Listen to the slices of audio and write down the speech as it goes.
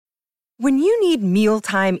When you need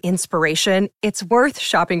mealtime inspiration, it's worth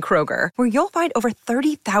shopping Kroger, where you'll find over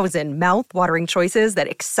 30,000 mouth-watering choices that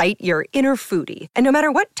excite your inner foodie. And no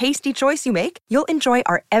matter what tasty choice you make, you'll enjoy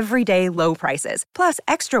our everyday low prices, plus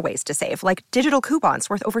extra ways to save, like digital coupons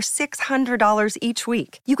worth over $600 each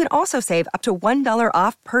week. You can also save up to $1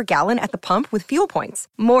 off per gallon at the pump with fuel points.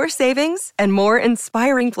 More savings and more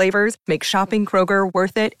inspiring flavors make shopping Kroger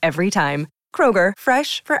worth it every time. Kroger,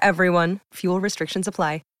 fresh for everyone. Fuel restrictions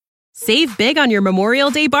apply. Save big on your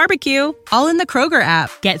Memorial Day barbecue, all in the Kroger app.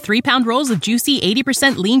 Get 3-pound rolls of juicy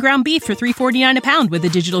 80% lean ground beef for $3.49 a pound with a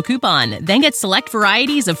digital coupon. Then get select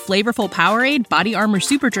varieties of flavorful Powerade, Body Armor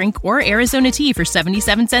Super Drink, or Arizona tea for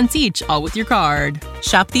 77 cents each, all with your card.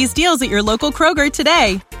 Shop these deals at your local Kroger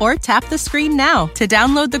today, or tap the screen now to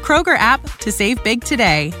download the Kroger app to save big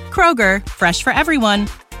today. Kroger, fresh for everyone.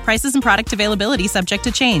 Prices and product availability subject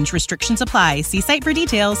to change. Restrictions apply. See site for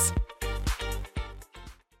details.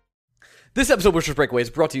 This episode of Butcher's Breakaway is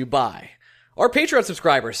brought to you by our Patreon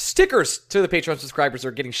subscribers. Stickers to the Patreon subscribers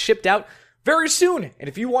are getting shipped out very soon. And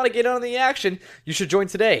if you want to get in on the action, you should join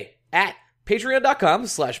today at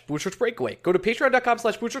patreon.com/BlueShirtsBreakaway. Go to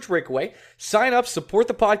patreon.com/BlueShirtsBreakaway. Sign up, support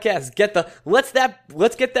the podcast, get the Let's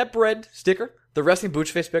Get That Bread sticker, the Wrestling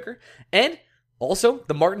Boochface sticker, and also,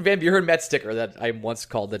 the Martin Van Buren Met sticker that I once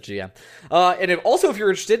called the GM. And if you're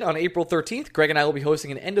interested, on April 13th, Greg and I will be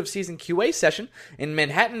hosting an end-of-season QA session in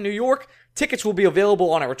Manhattan, New York. Tickets will be available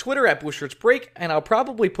on our Twitter at BlueShirtsBreak, and I'll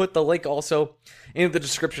probably put the link also in the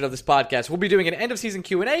description of this podcast. We'll be doing an end-of-season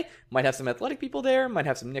Q&A. Might have some Athletic people there, might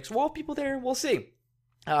have some Knicks Wall people there. We'll see.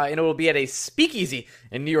 And it will be at a speakeasy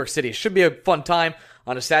in New York City. It should be a fun time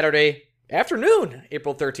on a Saturday afternoon,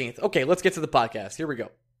 April 13th. Okay, let's get to the podcast. Here we go.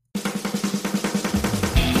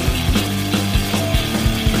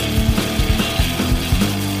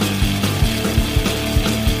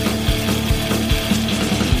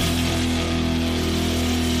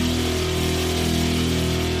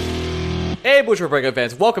 Hey, Blue Shirt Breakaway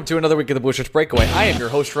fans. Welcome to another week of the Blue Shirts Breakaway. I am your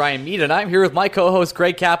host, Ryan Mead, and I'm here with my co-host,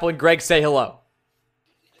 Greg Kaplan. Greg, say hello.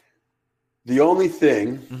 The only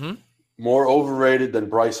thing more overrated than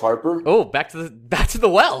Bryce Harper. Oh, back to the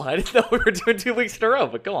well. I didn't know we were doing 2 weeks in a row,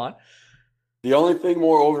 but go on. The only thing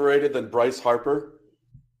more overrated than Bryce Harper,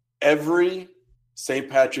 every St.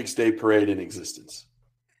 Patrick's Day parade in existence.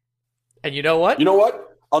 And you know what?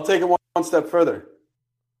 I'll take it one step further.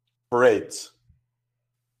 Parades.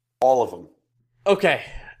 All of them. Okay.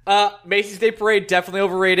 Macy's Day Parade, definitely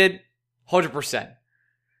overrated. 100%.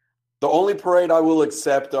 The only parade I will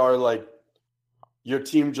accept are like your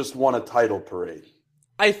team just won a title parade.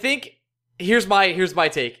 I think here's my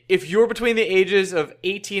take. If you're between the ages of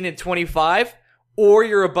 18 and 25 or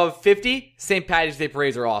you're above 50, St. Patty's Day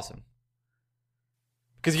parades are awesome.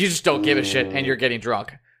 Because you just don't give a shit and you're getting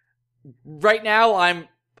drunk. Right now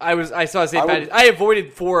I saw St. Patty's. I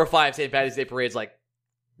avoided 4 or 5 St. Patty's Day parades like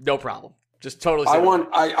no problem. Just totally.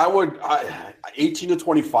 I would 18 to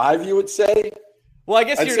 25. You would say. Well, I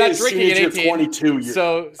guess you're not drinking at 18. 22.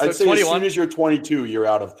 So I'd say 21. as soon as you're 22, you're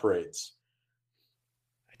out of parades.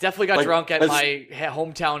 I definitely got drunk at my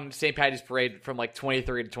hometown St. Patty's parade from like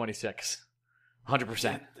 23 to 26.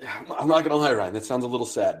 100%. I'm not gonna lie, Ryan. That sounds a little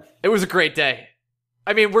sad. It was a great day.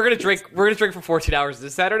 I mean, we're gonna drink for 14 hours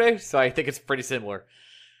this Saturday, so I think it's pretty similar.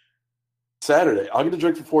 Saturday. I'm going to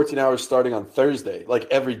drink for 14 hours starting on Thursday, like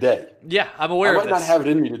every day. Yeah, I'm aware of this. I might not have it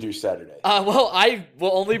in me to do Saturday. Well, I will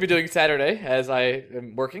only be doing Saturday as I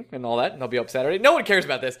am working and all that, and I'll be up Saturday. No one cares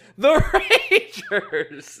about this. The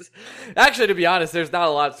Rangers! Actually, to be honest, there's not a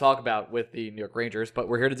lot to talk about with the New York Rangers, but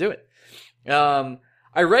we're here to do it.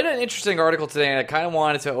 I read an interesting article today, and I kind of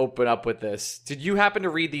wanted to open up with this. Did you happen to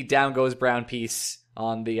read the Down Goes Brown piece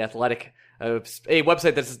on The Athletic, a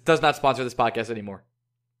website that does not sponsor this podcast anymore?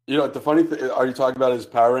 You know, the funny thing, are you talking about his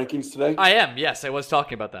power rankings today? I am, yes. I was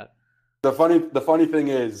talking about that. The funny thing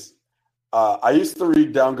is, I used to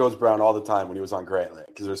read Down Goes Brown all the time when he was on Grantland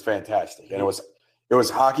because it was fantastic. And it was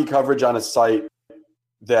hockey coverage on a site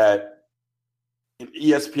that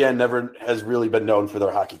ESPN never has really been known for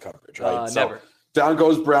their hockey coverage, right? Never. Down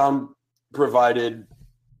Goes Brown provided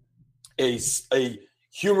a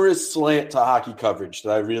humorous slant to hockey coverage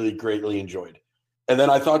that I really greatly enjoyed. And then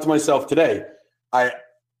I thought to myself today,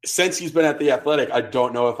 since he's been at The Athletic, I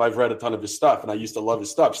don't know if I've read a ton of his stuff, and I used to love his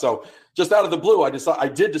stuff. So just out of the blue, I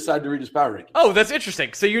did decide to read his power rankings. Oh, that's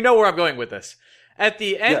interesting. So you know where I'm going with this. At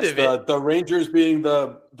the end of it, the Rangers being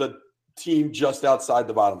the team just outside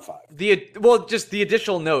the bottom 5. Just the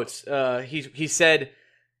additional notes. He said,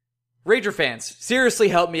 Ranger fans, seriously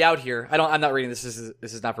help me out here. I'm not reading this. This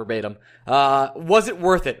is not verbatim. Was it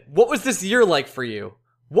worth it? What was this year like for you?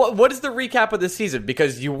 What is the recap of this season?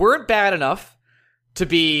 Because you weren't bad enough to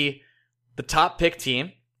be the top pick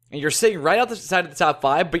team, and you're sitting right outside of the top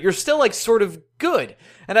 5, but you're still like sort of good.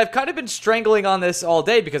 And I've kind of been strangling on this all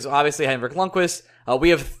day because obviously Henrik Lundqvist, we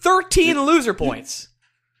have 13 loser points.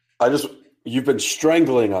 You've been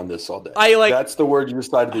strangling on this all day. That's the word you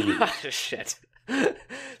decided to use. Shit.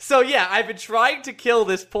 So yeah, I've been trying to kill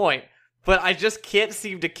this point, but I just can't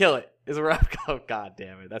seem to kill it. Oh, God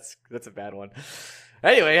damn it. That's a bad one.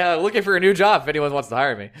 Anyway, looking for a new job if anyone wants to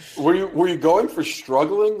hire me. Were you going for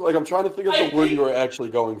struggling? Like, I'm trying to think of the word you were actually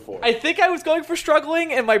going for. I think I was going for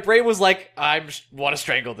struggling, and my brain was like, I want to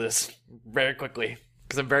strangle this very quickly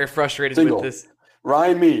because I'm very frustrated with this.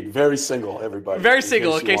 Ryan Mead, very single, everybody. Very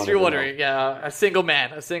single, in case you're wondering. Yeah, a single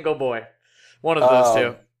man, a single boy. One of those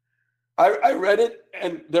two. I read it,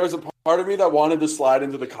 and there was a part of me that wanted to slide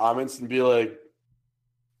into the comments and be like,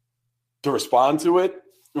 to respond to it.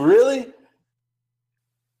 Really?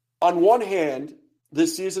 On one hand,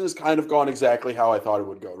 this season has kind of gone exactly how I thought it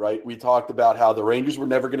would go, right? We talked about how the Rangers were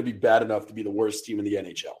never going to be bad enough to be the worst team in the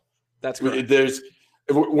NHL. That's correct.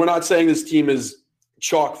 We're not saying this team is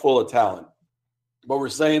chock full of talent, but we're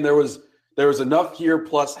saying there was enough here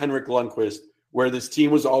plus Henrik Lundqvist where this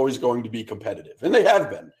team was always going to be competitive. And they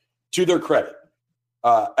have been, to their credit.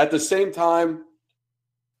 At the same time,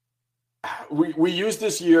 we use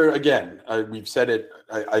this year, again, we've said it,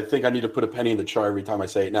 I think I need to put a penny in the jar every time I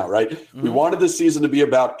say it now, right? Mm-hmm. We wanted this season to be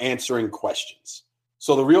about answering questions.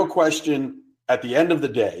 So the real question at the end of the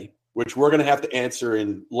day, which we're going to have to answer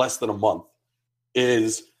in less than a month,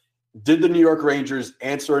 is did the New York Rangers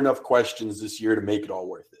answer enough questions this year to make it all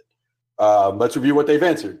worth it? Let's review what they've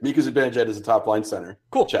answered. Mika Zibanejad is a top-line center.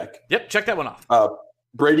 Cool. Check. Yep, check that one off.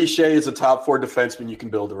 Brady Shea is a top 4 defenseman you can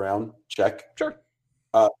build around. Check. Sure.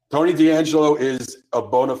 Tony DeAngelo is a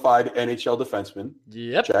bona fide NHL defenseman.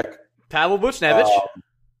 Yep. Check. Pavel Buchnevich.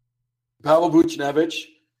 Pavel Buchnevich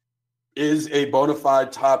is a bona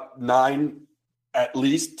fide top 9, at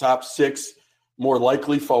least top 6, more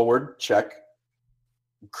likely forward. Check.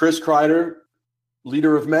 Chris Kreider,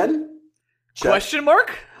 leader of men. Check. Question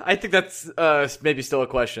mark? I think that's maybe still a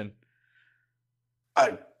question.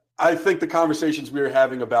 I think the conversations we were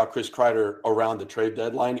having about Chris Kreider around the trade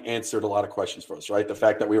deadline answered a lot of questions for us, right? The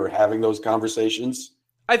fact that we were having those conversations.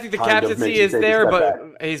 I think the captaincy is there,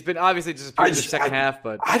 but he's been obviously disappointed in the second half.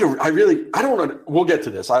 But I don't want to. We'll get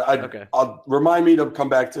to this. Okay. I'll remind me to come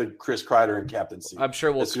back to Chris Kreider and captaincy. I'm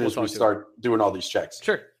sure as soon as we start doing all these checks.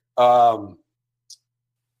 Sure.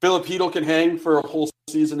 Filip Chytil can hang for a whole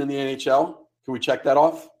season in the NHL. Can we check that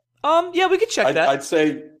off? Yeah, we could check that. I'd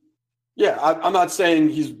say. Yeah, I'm not saying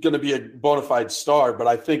he's going to be a bona fide star, but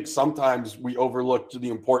I think sometimes we overlook the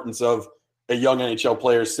importance of a young NHL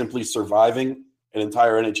player simply surviving an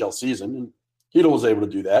entire NHL season, and Chytil was able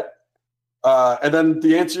to do that. And then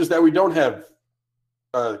the answers that we don't have,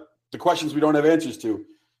 the questions we don't have answers to.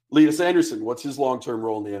 Lias Andersson, what's his long-term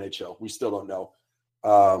role in the NHL? We still don't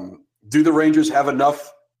know. Do the Rangers have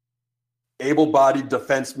enough able-bodied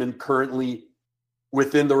defensemen currently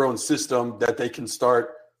within their own system that they can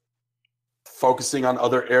start focusing on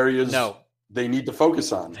other areas they need to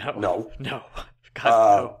focus on? No.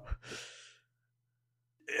 God, no.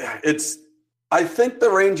 I think the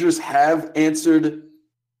Rangers have answered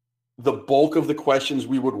the bulk of the questions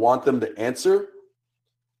we would want them to answer.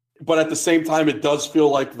 But at the same time, it does feel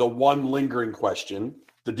like the one lingering question,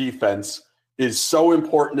 the defense, is so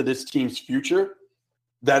important to this team's future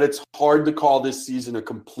that it's hard to call this season a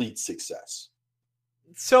complete success.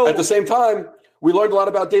 So at the same time, we learned a lot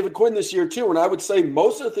about David Quinn this year, too, and I would say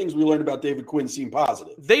most of the things we learned about David Quinn seem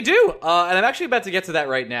positive. They do, and I'm actually about to get to that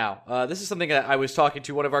right now. This is something that I was talking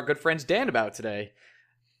to one of our good friends, Dan, about today.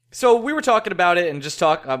 So we were talking about it, and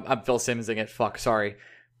I'm Phil Simmonsing it, sorry.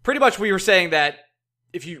 Pretty much we were saying that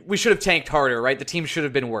we should have tanked harder, right? The team should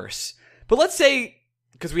have been worse. But let's say,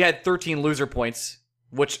 because we had 13 loser points,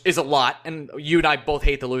 which is a lot, and you and I both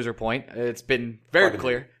hate the loser point. It's been very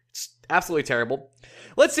clear. It's absolutely terrible.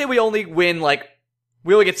 Let's say we only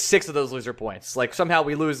get 6 of those loser points. Like somehow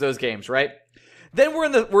we lose those games, right? Then we're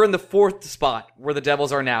in the 4th spot where the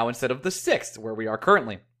Devils are now instead of the 6th where we are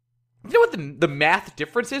currently. You know what the math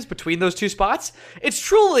difference is between those two spots? It's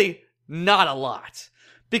truly not a lot.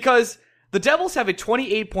 Because the Devils have a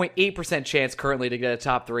 28.8% chance currently to get a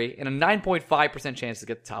top 3 and a 9.5% chance to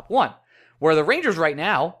get the top 1. Where the Rangers right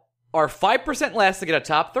now are 5% less to get a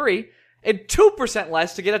top 3 and 2%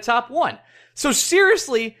 less to get a top 1. So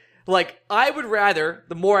seriously, I would rather,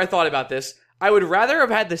 the more I thought about this, I would rather have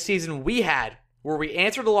had the season we had, where we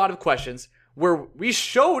answered a lot of questions, where we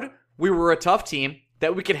showed we were a tough team,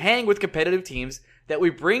 that we could hang with competitive teams, that we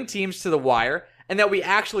bring teams to the wire, and that we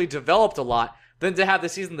actually developed a lot, than to have the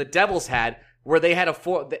season the Devils had, where they had an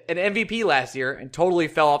MVP last year and totally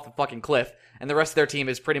fell off the fucking cliff, and the rest of their team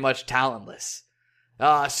is pretty much talentless.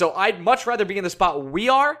 So I'd much rather be in the spot we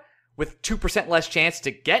are with 2% less chance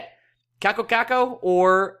to get Kako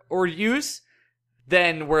or use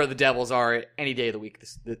than where the Devils are any day of the week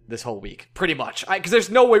this whole week, pretty much. Because there's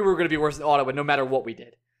no way we were going to be worse than Ottawa no matter what we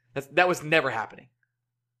did. That was never happening.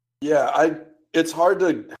 Yeah, it's hard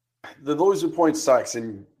to – the loser point sucks,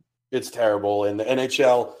 and it's terrible. And the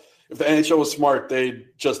NHL – if the NHL was smart, they'd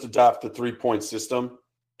just adopt the 3-point system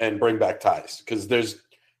and bring back ties. Because there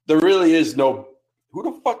really is no – who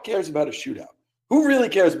the fuck cares about a shootout? Who really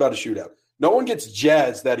cares about a shootout? No one gets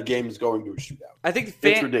jazzed that a game is going to a shootout. I think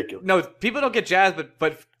it's ridiculous. No, people don't get jazzed,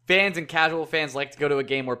 but fans and casual fans like to go to a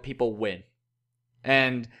game where people win.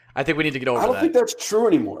 And I think we need to get over that. I don't think that's true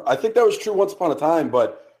anymore. I think that was true once upon a time,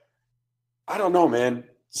 but I don't know, man.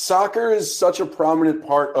 Soccer is such a prominent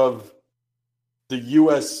part of the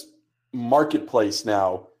U.S. marketplace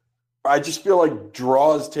now. I just feel like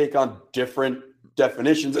draws take on different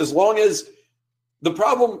definitions. As long as the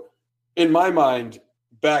problem in my mind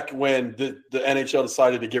back when the NHL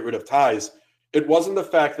decided to get rid of ties, it wasn't the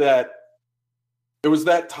fact that it was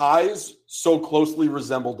that ties so closely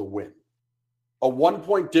resembled a win. A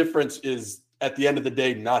 1-point difference is at the end of the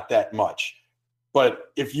day not that much.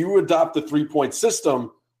 But if you adopt the 3-point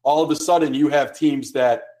system, all of a sudden you have teams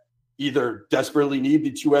that either desperately need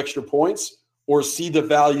the 2 extra points or see the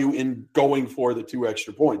value in going for the 2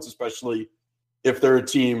 extra points, especially if they're a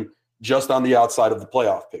team just on the outside of the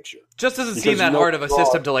playoff picture. Just doesn't seem that hard of a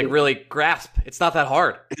system to really grasp. It's not that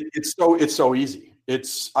hard. It's so easy.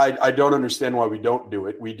 I don't understand why we don't do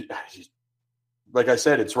it. Like I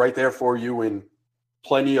said, it's right there for you in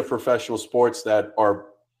plenty of professional sports that are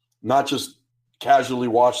not just casually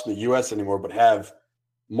watched in the U.S. anymore, but have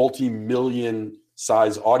multi-million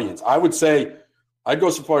size audience. I'd go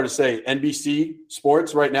so far to say NBC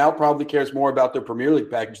Sports right now probably cares more about their Premier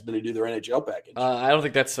League package than they do their NHL package. I don't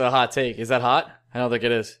think that's a hot take. Is that hot? I don't think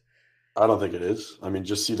it is. I don't think it is. I mean,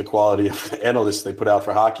 just see the quality of analysts they put out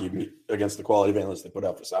for hockey against the quality of analysts they put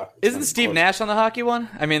out for soccer. Isn't Steve Nash on the hockey one?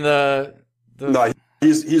 I mean, No,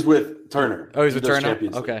 he's with Turner. Oh, he's with Turner?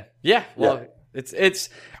 Okay. Yeah. Well, yeah. It's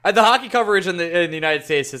the hockey coverage in the United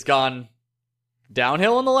States has gone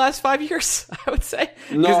downhill in the last 5 years, I would say.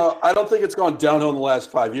 No, I don't think it's gone downhill in the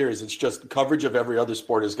last 5 years. It's just coverage of every other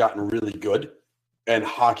sport has gotten really good, and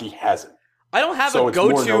hockey hasn't. I don't have a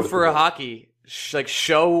go-to for a hockey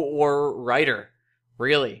show or writer,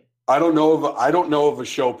 really. I don't know of a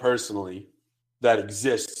show personally that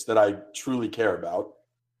exists that I truly care about.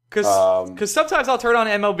 Because sometimes I'll turn on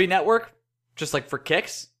MLB Network just for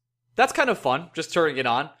kicks. That's kind of fun, just turning it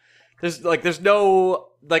on. There's no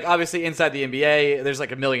obviously inside the NBA, there's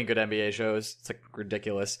a million good NBA shows. It's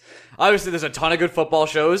ridiculous. Obviously, there's a ton of good football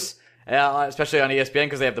shows, especially on ESPN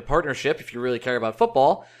because they have the partnership. If you really care about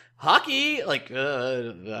football, hockey, well,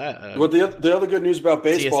 the other good news about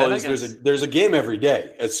baseball TSN, is there's a game every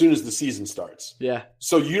day as soon as the season starts. Yeah.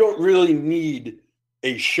 So you don't really need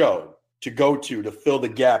a show to go to fill the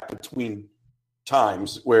gap between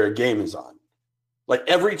times where a game is on.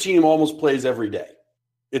 Every team almost plays every day.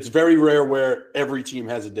 It's very rare where every team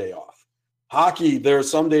has a day off. Hockey, there are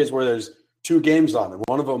some days where there's 2 games on, and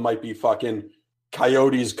one of them might be fucking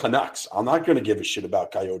Coyotes Canucks. I'm not going to give a shit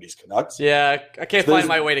about Coyotes Canucks. Yeah, I can't find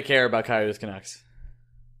my way to care about Coyotes Canucks.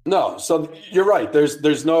 No, so you're right. There's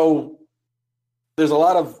a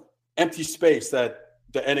lot of empty space that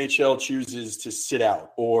the NHL chooses to sit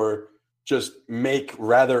out or just make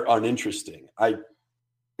rather uninteresting. I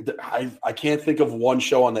can't think of one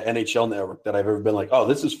show on the NHL network that I've ever been oh,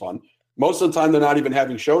 this is fun. Most of the time, they're not even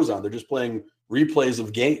having shows on. They're just playing replays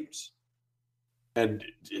of games. And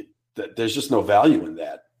there's just no value in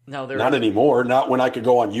that. No, not anymore. Not when I could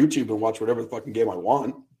go on YouTube and watch whatever the fucking game I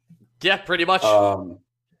want. Yeah, pretty much.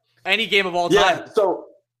 Any game of all time. Yeah, so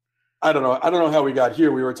I don't know how we got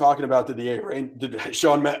here. We were talking about did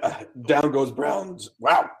Sean down goes Browns.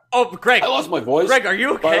 Wow. Oh, Greg. I lost my voice. Greg, are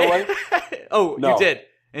you okay? By the way? Oh, no. You did.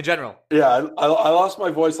 In general. Yeah, I lost my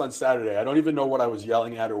voice on Saturday. I don't even know what I was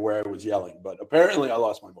yelling at or where I was yelling, but apparently I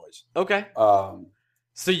lost my voice. Okay.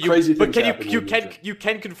 So crazy things you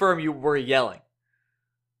can confirm you were yelling.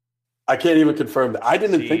 I can't even confirm that. I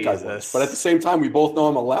didn't think I was, but at the same time, we both know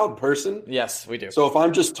I'm a loud person. Yes, we do. So if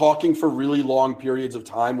I'm just talking for really long periods of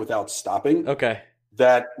time without stopping, okay,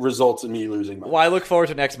 that results in me losing my voice. Well, I look forward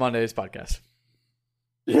to next Monday's podcast.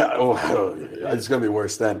 Yeah, it's going to be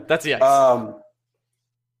worse then. That's the ice.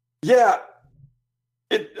 Yeah,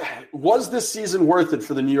 was this season worth it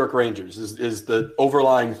for the New York Rangers is the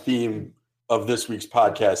overlying theme of this week's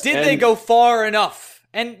podcast. Did they go far enough?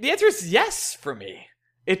 And the answer is yes for me.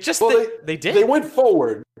 It just Well, they did. They went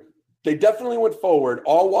forward. They definitely went forward,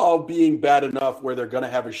 all while being bad enough where they're going to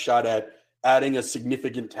have a shot at adding a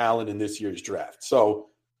significant talent in this year's draft. So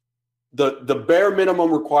the bare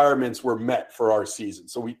minimum requirements were met for our season.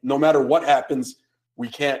 So no matter what happens, we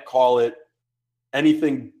can't call it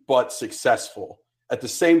anything but successful. At the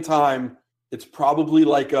same time, it's probably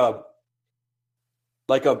like a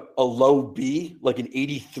low B, like an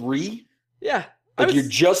 83. Yeah. Like you're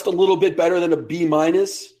just a little bit better than a B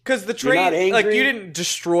minus. Because the trade, like you didn't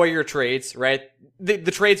destroy your trades, right?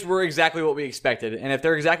 The trades were exactly what we expected. And if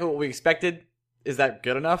they're exactly what we expected, is that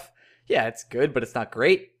good enough? Yeah, it's good, but it's not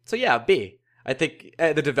great. So yeah, B. I think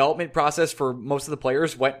the development process for most of the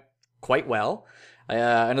players went quite well.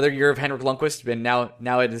 Another year of Henrik Lundqvist, and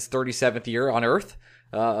now in his 37th year on Earth.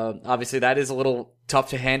 Obviously, that is a little tough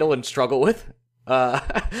to handle and struggle with.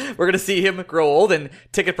 We're going to see him grow old, and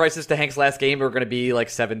ticket prices to Hank's last game are going to be like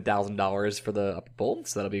 $7,000 for the Upper Bowl,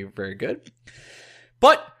 so that'll be very good.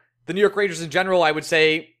 But the New York Rangers in general, I would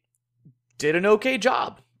say, did an okay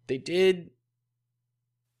job. They did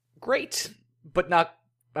great, but not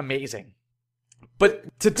amazing. But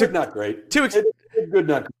good, not great. Good,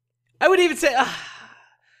 not great. I would even say,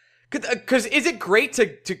 because is it great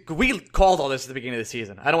to we called all this at the beginning of the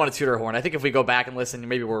season. I don't want to toot our horn. I think if we go back and listen,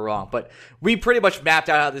 maybe we're wrong. But we pretty much mapped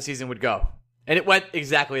out how the season would go. And it went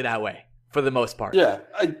exactly that way for the most part. Yeah.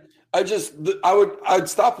 I'd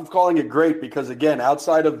stop with calling it great because, again,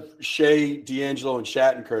 outside of Shea, D'Angelo, and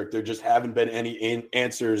Shattenkirk, there just haven't been any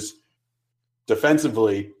answers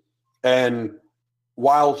defensively. And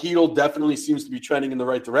while Hedl definitely seems to be trending in the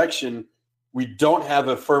right direction, we don't have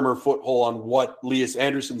a firmer foothold on what Lias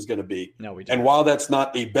Andersson's going to be. No, we don't. And while that's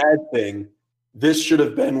not a bad thing, this should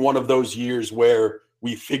have been one of those years where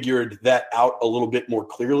we figured that out a little bit more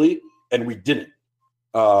clearly, and we didn't.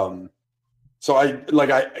 Those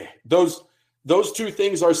two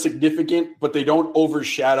things are significant, but they don't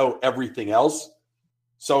overshadow everything else.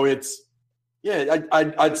 So it's,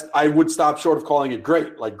 I would stop short of calling it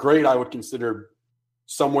great. Like great, I would consider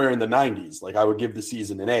somewhere in the 90s. Like I would give the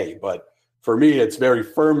season an A, but for me, it's very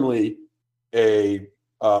firmly a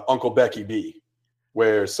Uncle Becky B,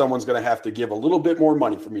 where someone's going to have to give a little bit more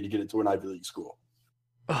money for me to get into an Ivy League school.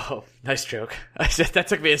 Oh, nice joke. That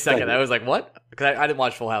took me a second. I was like, what? Because I didn't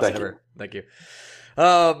watch Full House ever. Thank you.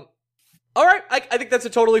 All right. I think that's a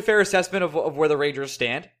totally fair assessment of where the Rangers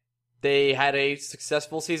stand. They had a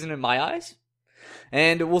successful season in my eyes.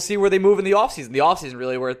 And we'll see where they move in the offseason. The offseason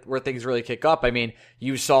really where things really kick up. I mean,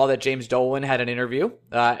 you saw that James Dolan had an interview.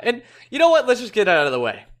 And you know what? Let's just get it out of the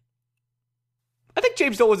way. I think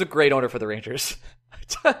James Dolan's a great owner for the Rangers.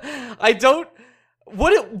 If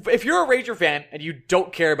you're a Ranger fan and you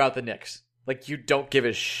don't care about the Knicks, like you don't give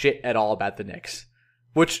a shit at all about the Knicks,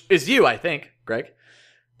 which is you, I think, Greg.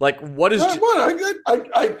 Like, what is...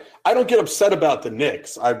 I don't get upset about the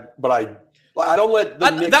Knicks, but I don't let the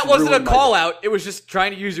Knicks that wasn't a call day. out. It was just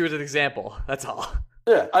trying to use you as an example. That's all.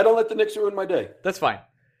 Yeah, I don't let the Knicks ruin my day. That's fine.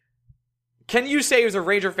 Can you say as a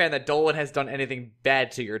Ranger fan that Dolan has done anything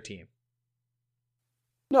bad to your team?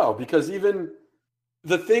 No, because even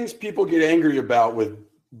the things people get angry about with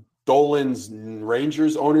Dolan's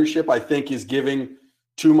Rangers ownership, I think, is giving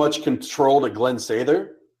too much control to Glenn Sather.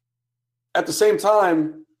 At the same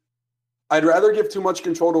time, I'd rather give too much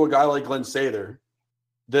control to a guy like Glenn Sather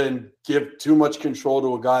than give too much control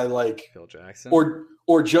to a guy like Phil Jackson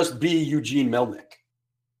or just be Eugene Melnyk.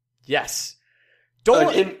 Yes.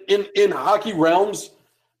 In hockey realms,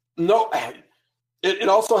 no. It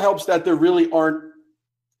also helps that there really aren't,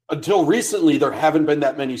 until recently, there haven't been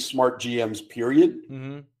that many smart GMs, period.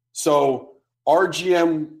 Mm-hmm. So our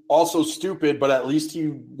GM also stupid, but at least he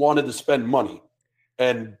wanted to spend money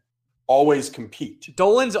and always compete.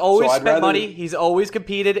 Dolan's always spent money. He's always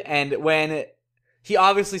competed. And when he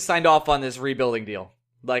obviously signed off on this rebuilding deal,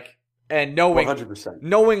 and 100%.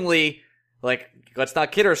 knowingly, let's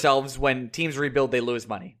not kid ourselves. When teams rebuild, they lose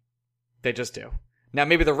money. They just do. Now,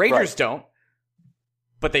 maybe the Rangers don't,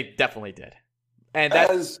 but they definitely did. And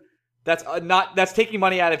that's taking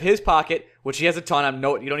money out of his pocket, which he has a ton of.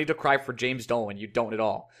 No, you don't need to cry for James Dolan. You don't at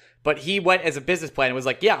all. But he went as a business plan and was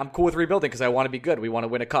like, yeah, I'm cool with rebuilding because I want to be good. We want to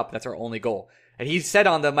win a cup. That's our only goal. And he said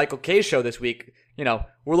on the Michael Kay show this week,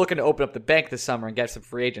 we're looking to open up the bank this summer and get some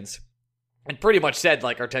free agents. And pretty much said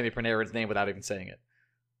Artemi Panarin's name without even saying it.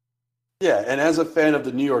 Yeah, and as a fan of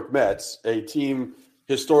the New York Mets, a team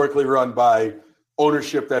historically run by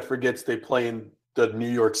ownership that forgets they play in the New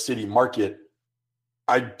York City market,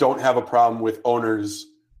 I don't have a problem with owners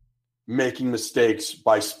making mistakes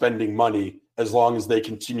by spending money as long as they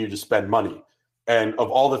continue to spend money. And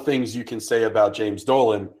of all the things you can say about James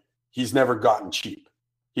Dolan, he's never gotten cheap.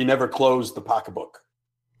 He never closed the pocketbook.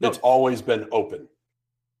 It's always been open.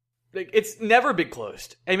 Like, it's never been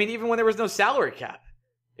closed. I mean, even when there was no salary cap,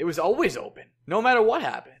 it was always open, no matter what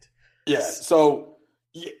happened. Yeah. So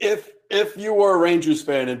if you were a Rangers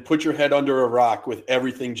fan and put your head under a rock with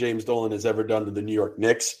everything James Dolan has ever done to the New York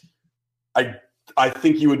Knicks, I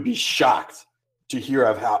think you would be shocked to hear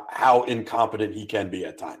of how incompetent he can be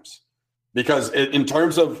at times. Because in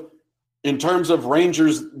terms of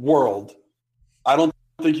Rangers world, I don't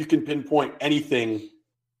think you can pinpoint anything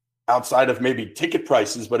outside of maybe ticket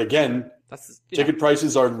prices. But again, ticket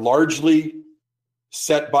prices are largely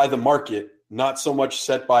set by the market, not so much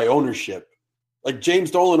set by ownership. Like James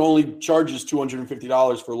Dolan only charges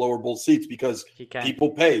 $250 for lower bowl seats because people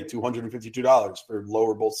pay $252 for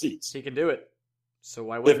lower bowl seats. He can do it. So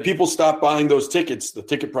why wouldn't if people stop buying those tickets, the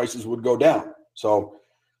ticket prices would go down. So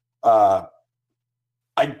I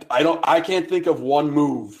can't think of one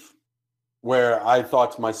move where I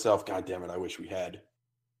thought to myself, God damn it, I wish we had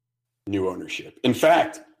new ownership. In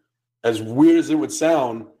fact, as weird as it would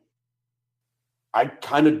sound, I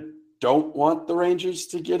kind of don't want the Rangers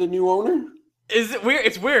to get a new owner. Is it weird?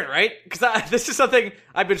 It's weird, right? Because this is something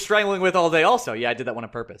I've been struggling with all day also. Yeah, I did that one on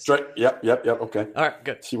purpose. Yep. Okay. All right,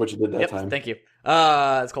 good. See what you did that time. Thank you.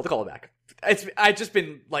 It's called the callback. I've just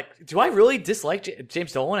been like, do I really dislike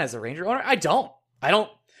James Dolan as a Ranger owner? I don't.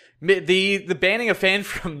 The banning a fan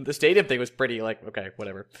from the stadium thing was pretty like, okay,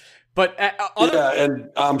 whatever. But and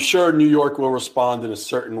I'm sure New York will respond in a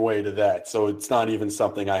certain way to that. So it's not even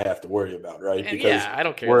something I have to worry about, right? Because I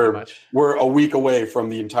don't care that much. We're a week away from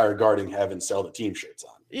the entire Garden having sell the team shirts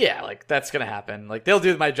on. Yeah, like that's going to happen. Like they'll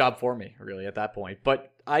do my job for me, really, at that point.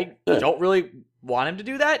 But I don't really want him to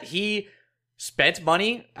do that. He spent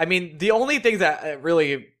money. I mean, the only things that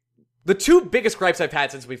really, the two biggest gripes I've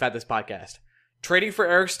had since we've had this podcast, trading for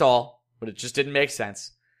Eric Stahl, but it just didn't make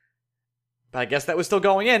sense. But I guess that was still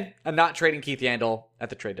going in, and not trading Keith Yandle at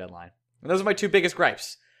the trade deadline. And those are my two biggest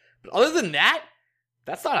gripes. But other than that,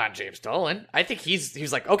 that's not on James Dolan. I think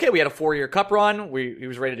he's like, okay, we had a 4-year cup run. He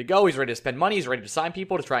was ready to go. He's ready to spend money. He's ready to sign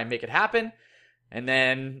people to try and make it happen. And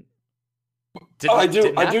then I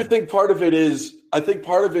do think part of it is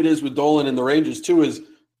with Dolan and the Rangers too is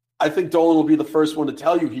I think Dolan will be the first one to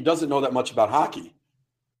tell you he doesn't know that much about hockey.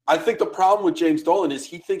 I think the problem with James Dolan is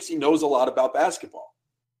he thinks he knows a lot about basketball.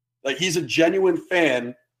 Like he's a genuine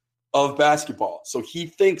fan of basketball. So he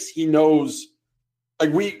thinks he knows.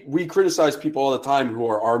 Like we criticize people all the time who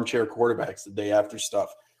are armchair quarterbacks the day after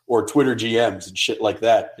stuff or Twitter GMs and shit like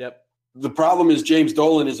that. Yep. The problem is James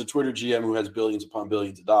Dolan is a Twitter GM who has billions upon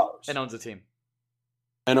billions of dollars. And owns a team.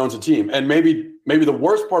 And maybe the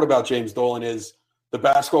worst part about James Dolan is the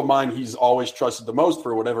basketball mind he's always trusted the most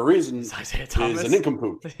for whatever reason is an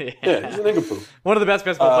nincompoop. Yeah, he's a nincompoop. One of the best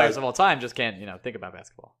basketball players of all time just can't, think about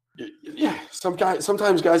basketball. Yeah,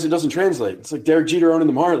 sometimes guys it doesn't translate. It's like Derek Jeter owning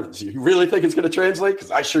the Marlins. You really think it's going to translate?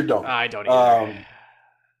 Because I sure don't. I don't either.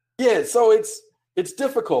 Yeah, so it's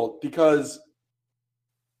difficult because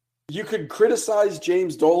you could criticize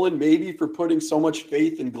James Dolan maybe for putting so much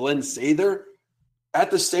faith in Glenn Sather.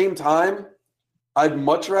 At the same time, I'd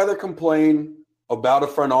much rather complain about a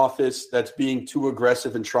front office that's being too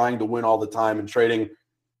aggressive and trying to win all the time and trading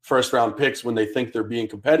first-round picks when they think they're being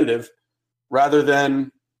competitive, rather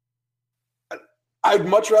than I'd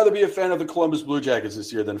much rather be a fan of the Columbus Blue Jackets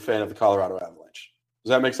this year than a fan of the Colorado Avalanche. Does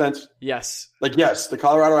that make sense? Yes. Yes, the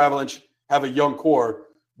Colorado Avalanche have a young core,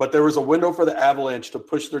 but there was a window for the Avalanche to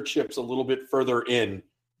push their chips a little bit further in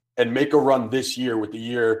and make a run this year with the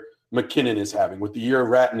year McKinnon is having, with the year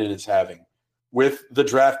Rantanen is having, with the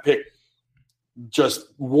draft pick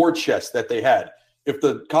just war chest that they had. If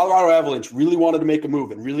the Colorado Avalanche really wanted to make a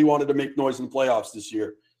move and really wanted to make noise in the playoffs this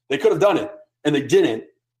year, they could have done it, and they didn't,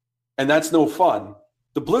 and that's no fun.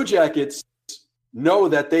 The Blue Jackets know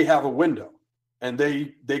that they have a window, and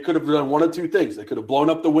they could have done one of two things. They could have blown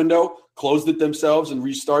up the window, closed it themselves, and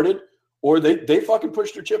restarted, or they fucking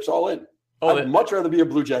pushed their chips all in. I'd much rather be a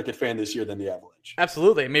Blue Jacket fan this year than the Avalanche.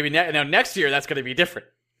 Absolutely. Maybe now next year that's going to be different,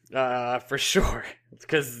 for sure.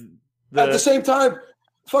 Because at the same time,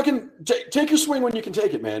 fucking take your swing when you can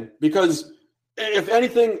take it, man. Because if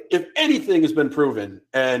anything has been proven,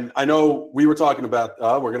 and I know we were talking about,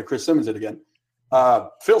 we're going to Chris Simmons it again.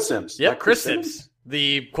 Phil Simms. Yeah, Chris Sims,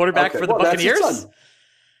 the quarterback for the Buccaneers. That's his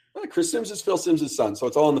son. Chris Sims is Phil Simms' son, so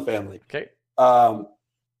it's all in the family. Okay. But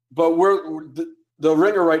the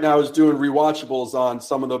Ringer right now is doing rewatchables on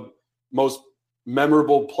some of the most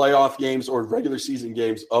memorable playoff games or regular season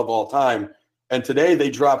games of all time. And today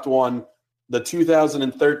they dropped one, the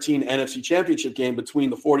 2013 NFC Championship game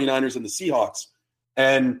between the 49ers and the Seahawks.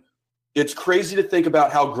 And it's crazy to think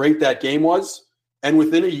about how great that game was. And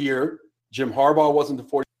within a year, Jim Harbaugh wasn't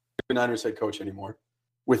the 49ers head coach anymore.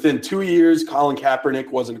 Within 2 years, Colin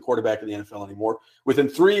Kaepernick wasn't a quarterback in the NFL anymore. Within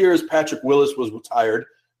 3 years, Patrick Willis was retired.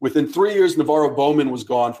 Within 3 years, Navarro Bowman was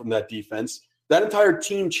gone from that defense. That entire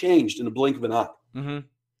team changed in a blink of an eye. Mm-hmm.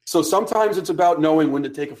 So sometimes it's about knowing when to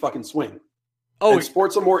take a fucking swing. Oh, and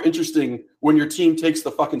sports are more interesting when your team takes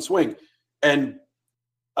the fucking swing. And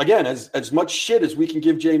again, as much shit as we can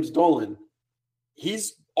give James Dolan,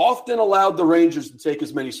 he's often allowed the Rangers to take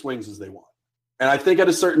as many swings as they want. And I think at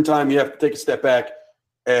a certain time, you have to take a step back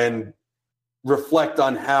and reflect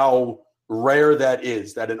on how rare that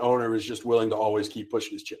is, that an owner is just willing to always keep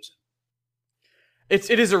pushing his chips in.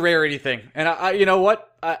 It is a rarity thing. And I you know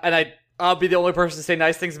what? I'll be the only person to say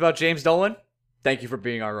nice things about James Dolan. Thank you for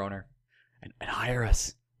being our owner. And hire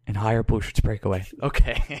us. And hire Boucher's Breakaway.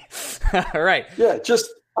 Okay. All right. Yeah,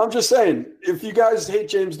 I'm just saying, if you guys hate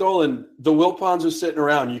James Dolan, the Wilpons are sitting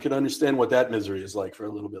around. You can understand what that misery is like for a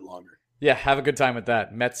little bit longer. Yeah, have a good time with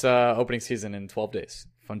that. Mets opening season in 12 days.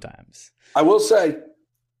 Fun times. I will say,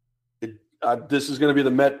 this is going to be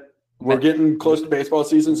the Met. We're getting close to baseball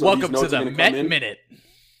season. So welcome to the Met Minute.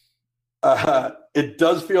 It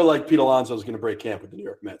does feel like Pete Alonso is going to break camp with the New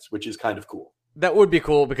York Mets, which is kind of cool. That would be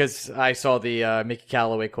cool because I saw the Mickey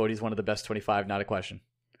Callaway quote. He's one of the best 25, not a question.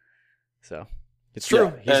 So it's true.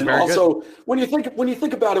 Yeah. He's and very also, good. when you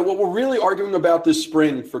think about it, what we're really arguing about this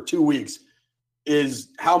spring for 2 weeks is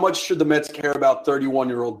how much should the Mets care about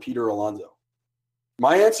 31-year-old Peter Alonso?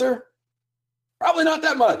 My answer, probably not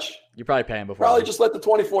that much. You're probably paying before. Probably just let the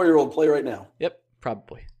 24-year-old play right now. Yep,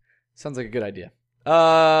 probably. Sounds like a good idea.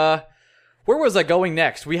 Where was I going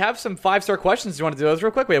next? We have some 5-star questions. Do you want to do those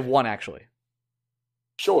real quick? We have one, actually.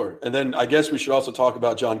 Sure. And then I guess we should also talk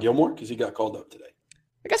about John Gilmore because he got called up today.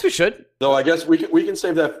 I guess we should. So I guess we can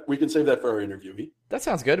save that. We can save that for our interview. That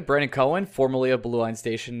sounds good. Brandon Cohen, formerly a Blue Line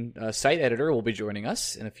Station site editor, will be joining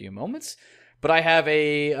us in a few moments. But I have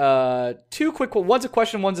a 2 quick. One's a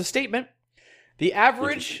question, one's a statement. The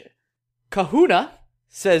average Kahuna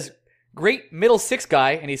says, "Great middle six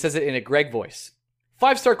guy," and he says it in a Greg voice.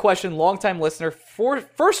 5-star question, longtime listener,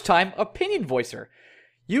 first-time opinion voicer.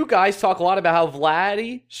 You guys talk a lot about how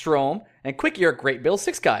Vladdy, Strome, and Quickie are great middle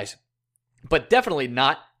six guys, but definitely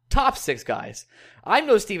not top six guys. I'm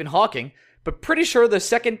no Stephen Hawking, but pretty sure the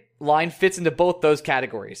second line fits into both those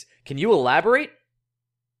categories. Can you elaborate?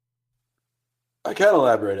 I can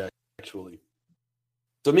elaborate, actually.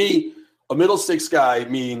 To me, a middle six guy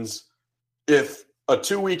means if a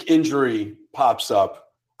 2-week injury pops up,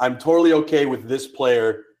 I'm totally okay with this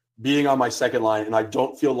player being on my second line, and I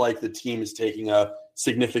don't feel like the team is taking a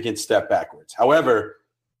significant step backwards. However,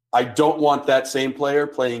 I don't want that same player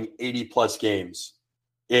playing 80-plus games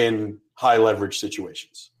in high-leverage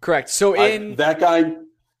situations. Correct. So that guy...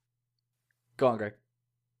 Go on, Greg.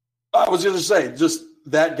 I was going to say, just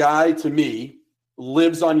that guy, to me,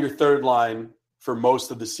 lives on your third line for most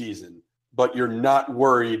of the season, but you're not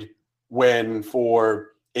worried when for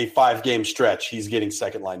a 5-game stretch he's getting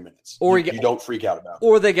second-line minutes. Or you don't freak out about it.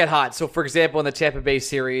 Or they get hot. So, for example, in the Tampa Bay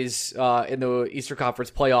series, in the Eastern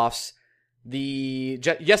Conference playoffs, the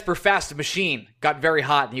Jesper Fast machine got very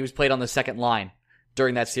hot, and he was played on the second line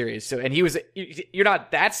during that series. So, and you're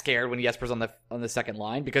not that scared when Jesper's on the second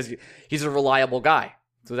line because he's a reliable guy.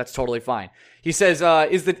 So that's totally fine. He says,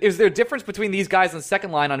 is there a difference between these guys on the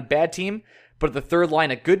second line on a bad team, but the third line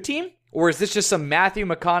a good team? Or is this just some Matthew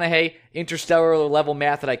McConaughey interstellar level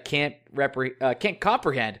math that I can't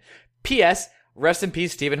comprehend? P.S. Rest in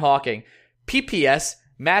peace, Stephen Hawking. P.P.S.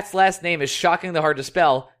 Matt's last name is shockingly hard to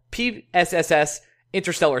spell. P.S.S.S.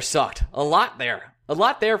 Interstellar sucked. A lot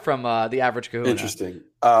there from the average Kahuna. Interesting.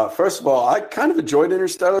 First of all, I kind of enjoyed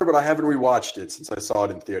Interstellar, but I haven't rewatched it since I saw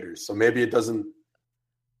it in theaters. So maybe it doesn't.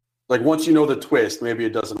 Like, once you know the twist, maybe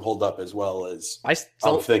it doesn't hold up as well as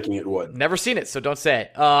I'm thinking it would. Never seen it, so don't say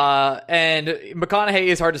it. And McConaughey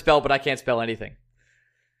is hard to spell, but I can't spell anything.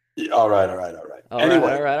 All right.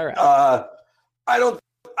 Anyway, all right.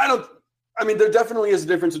 I mean, there definitely is a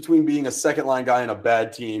difference between being a second-line guy in a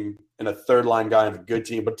bad team and a third-line guy in a good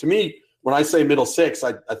team. But to me, when I say middle six,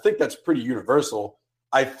 I think that's pretty universal.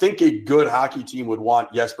 I think a good hockey team would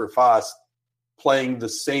want Jesper Fast playing the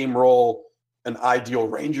same role an ideal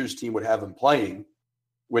Rangers team would have him playing,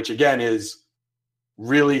 which again is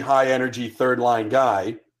really high energy third line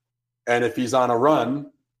guy. And if he's on a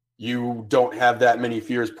run, you don't have that many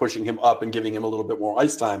fears pushing him up and giving him a little bit more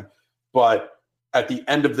ice time. But at the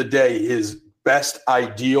end of the day, his best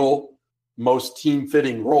ideal, most team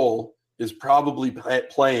fitting role is probably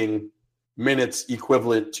playing minutes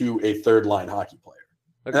equivalent to a third line hockey player.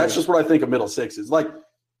 And that's just what I think a middle six is. Like,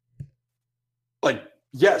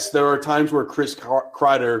 yes, there are times where Chris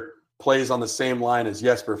Kreider plays on the same line as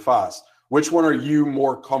Jesper Fast. Which one are you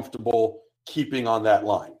more comfortable keeping on that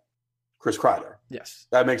line? Chris Kreider. Yes.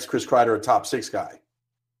 That makes Chris Kreider a top 6 guy.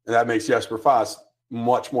 And that makes Jesper Fast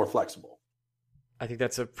much more flexible. I think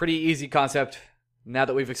that's a pretty easy concept now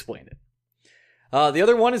that we've explained it. The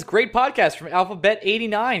other one is great podcast from Alphabet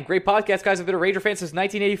 89. Great podcast, guys. I've been a Ranger fan since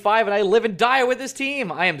 1985, and I live and die with this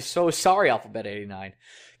team. I am so sorry, Alphabet 89.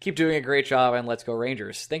 Keep doing a great job, and let's go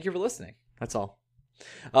Rangers. Thank you for listening. That's all.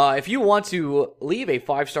 If you want to leave a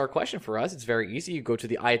 5-star question for us, it's very easy. You go to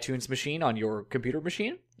the iTunes machine on your computer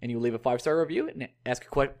machine, and you leave a 5-star review and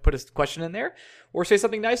put a question in there, or say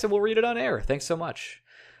something nice, and we'll read it on air. Thanks so much.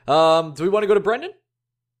 Do we want to go to Brendan?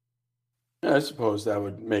 Yeah, I suppose that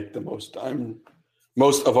would make the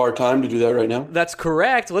most of our time to do that right now. That's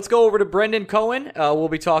correct. Let's go over to Brendan Cohen. We'll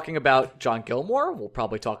be talking about John Gilmore. We'll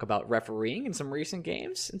probably talk about refereeing in some recent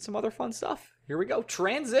games and some other fun stuff. Here we go.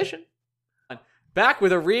 Transition. Back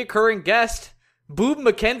with a reoccurring guest, Boob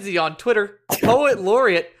McKenzie on Twitter, poet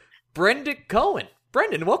laureate Brendan Cohen.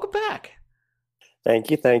 Brendan, welcome back.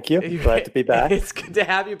 Thank you. Glad to be back. It's good to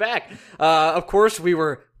have you back. Of course, we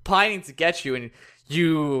were pining to get you, and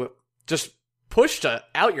you just pushed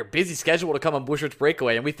out your busy schedule to come on Bushwich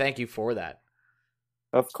Breakaway, and we thank you for that.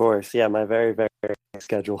 Of course. Yeah, my very, very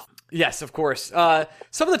schedule. Yes, of course.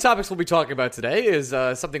 Some of the topics we'll be talking about today is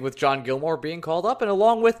something with John Gilmore being called up, and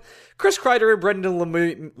along with Chris Kreider and Brendan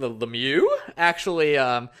Lemieux actually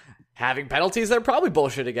having penalties that are probably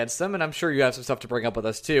bullshit against them, and I'm sure you have some stuff to bring up with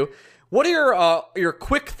us too. What are your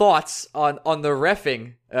quick thoughts on the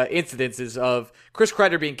reffing incidences of Chris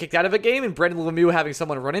Kreider being kicked out of a game and Brendan Lemieux having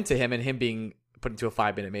someone run into him and him being put into a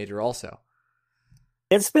 5-minute major also?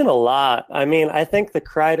 It's been a lot. I mean, I think the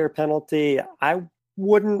Kreider penalty, I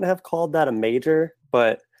wouldn't have called that a major,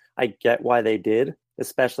 but I get why they did,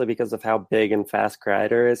 especially because of how big and fast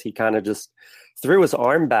Kreider is. He kind of just threw his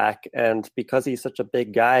arm back, and because he's such a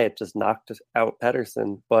big guy, it just knocked out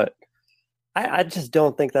Pettersson. But I just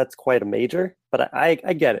don't think that's quite a major, but I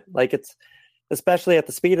get it. Like, it's especially at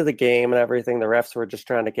the speed of the game and everything, the refs were just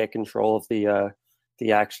trying to get control of the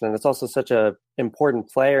action. And it's also such a important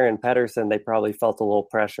player in Pettersson. They probably felt a little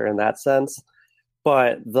pressure in that sense.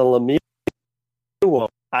 But the Lemieux one,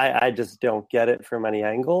 I just don't get it from any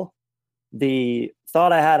angle. The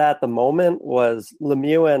thought I had at the moment was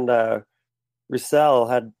Lemieux and Roussel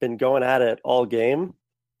had been going at it all game.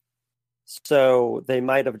 So they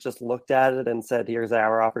might have just looked at it and said, here's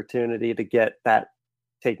our opportunity to get that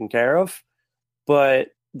taken care of. But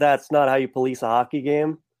that's not how you police a hockey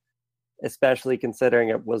game, especially considering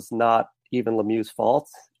it was not even Lemieux's fault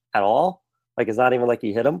at all. Like, it's not even like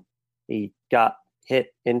he hit him. He got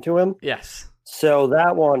hit into him. Yes. So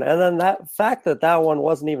that one, and then that fact that one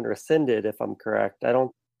wasn't even rescinded, if I'm correct. I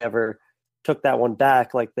don't ever took that one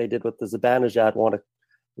back like they did with the Zibanejad one a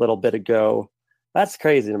little bit ago. That's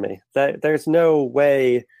crazy to me. There's no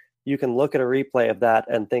way you can look at a replay of that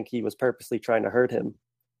and think he was purposely trying to hurt him.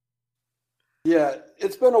 Yeah,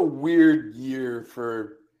 it's been a weird year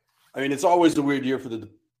it's always a weird year for the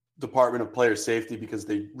Department of Player Safety because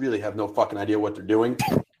they really have no fucking idea what they're doing.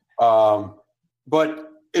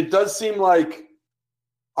 But it does seem like,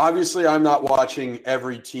 obviously I'm not watching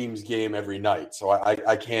every team's game every night, so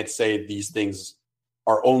I can't say these things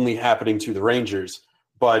are only happening to the Rangers.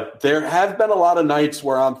 But there have been a lot of nights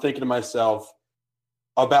where I'm thinking to myself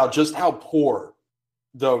about just how poor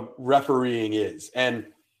the refereeing is. And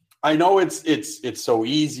I know it's so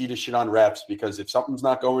easy to shit on refs because if something's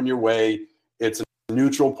not going your way, it's a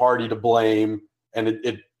neutral party to blame, and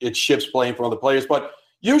it shifts blame from other players. But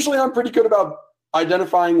usually I'm pretty good about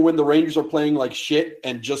identifying when the Rangers are playing like shit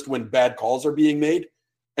and just when bad calls are being made.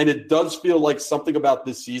 And it does feel like something about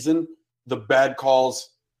this season, the bad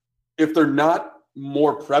calls, if they're not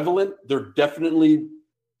more prevalent, they're definitely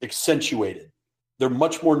accentuated. They're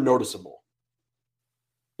much more noticeable.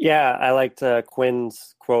 Yeah, I liked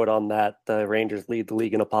Quinn's quote on that. The Rangers lead the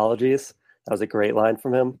league in apologies. That was a great line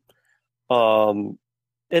from him.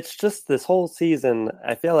 It's just this whole season,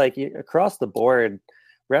 I feel like across the board,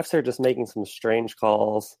 refs are just making some strange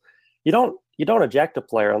calls. You don't eject a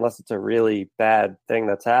player unless it's a really bad thing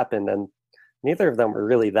that's happened, and neither of them were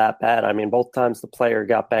really that bad. I mean, both times the player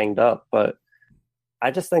got banged up, but I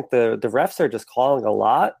just think the refs are just calling a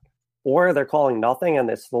lot, or they're calling nothing, and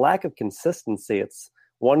it's the lack of consistency. It's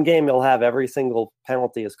one game you'll have every single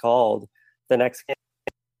penalty is called, the next game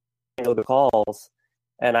you'll have calls,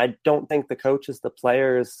 and I don't think the coaches, the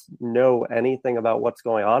players know anything about what's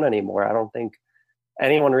going on anymore. I don't think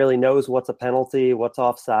anyone really knows what's a penalty, what's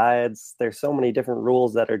offsides. There's so many different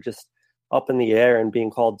rules that are just up in the air and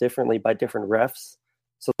being called differently by different refs.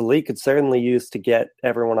 So the league could certainly use to get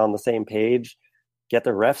everyone on the same page, get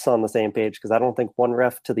the refs on the same page, because I don't think one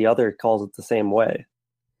ref to the other calls it the same way.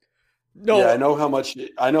 No, Yeah,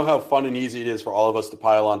 I know how fun and easy it is for all of us to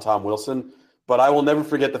pile on Tom Wilson, but I will never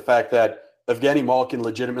forget the fact that Evgeny Malkin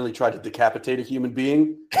legitimately tried to decapitate a human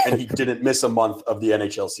being, and he didn't miss a month of the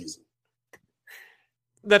NHL season.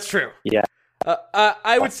 that's true. Yeah.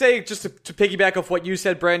 I would say, just to piggyback off what you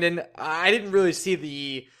said, Brandon, I didn't really see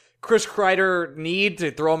the Chris Kreider need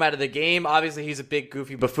to throw him out of the game. Obviously, he's a big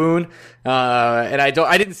goofy buffoon, and I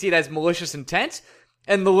didn't see it as malicious intent.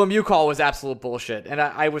 And the Lemieux call was absolute bullshit. And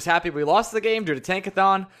I was happy we lost the game due to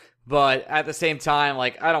Tankathon, but at the same time,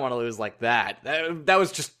 like, I don't want to lose like that. That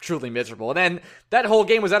was just truly miserable. And then that whole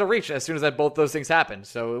game was out of reach as soon as both those things happened.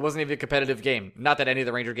 So it wasn't even a competitive game. Not that any of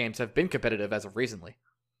the Ranger games have been competitive as of recently.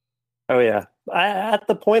 Oh, yeah. At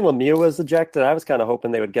the point Lemieux was ejected, I was kind of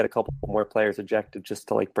hoping they would get a couple more players ejected just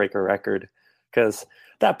to, like, break a record. Because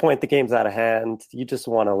at that point, the game's out of hand. You just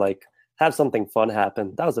want to, like, have something fun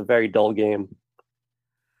happen. That was a very dull game.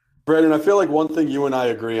 Brandon, I feel like one thing you and I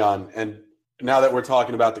agree on, and now that we're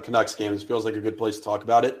talking about the Canucks game, this feels like a good place to talk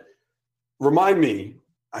about it. Remind me,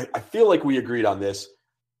 I feel like we agreed on this.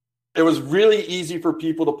 It was really easy for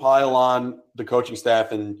people to pile on the coaching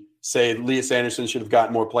staff and say Elias Anderson should have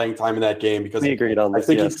gotten more playing time in that game because We agreed on this,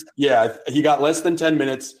 I think he got less than 10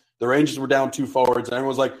 minutes. The Rangers were down 2 forwards, and everyone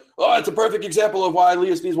was like, oh, it's a perfect example of why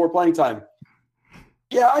Elias needs more playing time.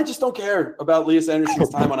 Yeah, I just don't care about Elias Anderson's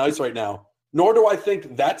time on ice right now. Nor do I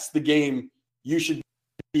think that's the game you should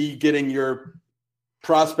be getting your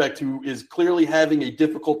prospect who is clearly having a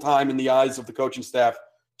difficult time in the eyes of the coaching staff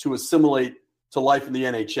to assimilate to life in the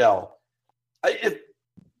NHL.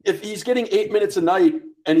 If he's getting 8 minutes a night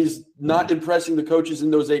and he's not impressing the coaches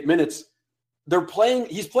in those 8 minutes,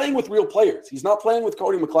 he's playing with real players. He's not playing with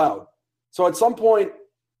Cody McLeod. So at some point,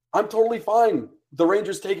 I'm totally fine the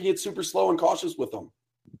Rangers taking it super slow and cautious with him.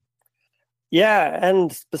 Yeah,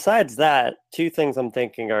 and besides that, 2 things I'm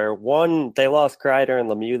thinking are, one, they lost Kreider and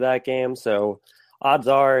Lemieux that game, so odds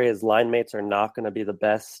are his line mates are not going to be the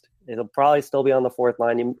best. It'll probably still be on the fourth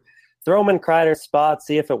line. You throw him in Kreider's spot,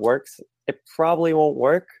 see if it works. It probably won't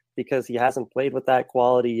work because he hasn't played with that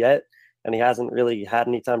quality yet, and he hasn't really had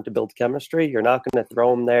any time to build chemistry. You're not going to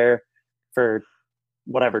throw him there for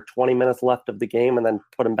 20 minutes left of the game and then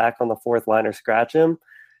put him back on the fourth line or scratch him.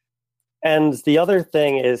 And the other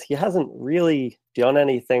thing is he hasn't really done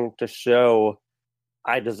anything to show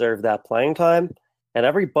I deserve that playing time. And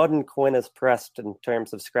every button Quinn has pressed in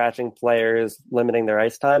terms of scratching players, limiting their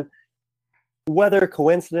ice time, whether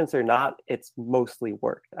coincidence or not, it's mostly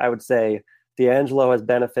worked. I would say D'Angelo has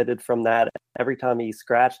benefited from that. Every time he's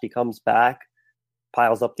scratched, he comes back,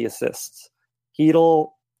 piles up the assists.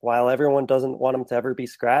 Hedl, while everyone doesn't want him to ever be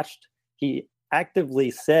scratched, he actively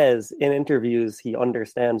says in interviews he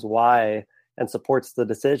understands why and supports the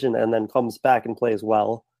decision and then comes back and plays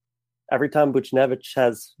well. Every time Buchnevich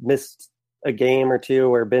has missed a game or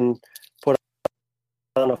two or been put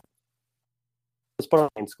on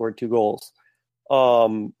and scored 2 goals.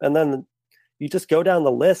 And then you just go down the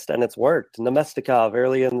list and it's worked. Nemestikov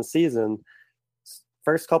early in the season,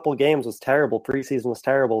 first couple games was terrible. Preseason was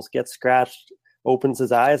terrible. Gets scratched, opens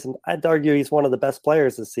his eyes, and I'd argue he's one of the best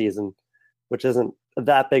players this season, which isn't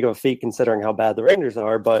that big of a feat considering how bad the Rangers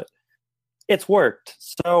are, but it's worked.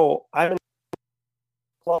 So I'm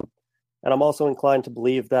also inclined to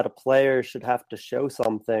believe that a player should have to show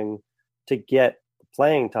something to get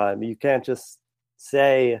playing time. You can't just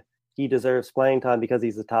say he deserves playing time because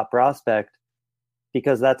he's a top prospect,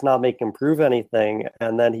 because that's not making him prove anything,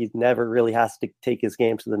 and then he never really has to take his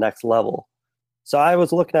game to the next level. So I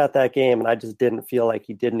was looking at that game, and I just didn't feel like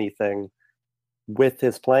he did anything with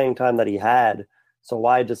his playing time that he had. So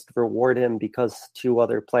why just reward him because 2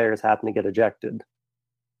 other players happen to get ejected?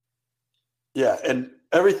 Yeah, and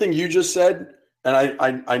everything you just said, and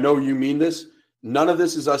I know you mean this, none of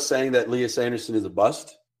this is us saying that Elias Anderson is a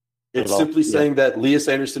bust. It's simply saying that Elias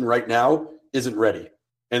Anderson right now isn't ready.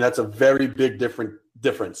 And that's a very big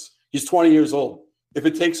difference. He's 20 years old. If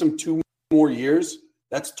it takes him 2 more years,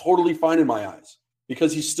 that's totally fine in my eyes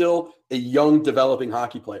because he's still a young, developing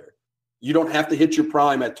hockey player. You don't have to hit your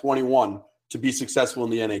prime at 21 to be successful in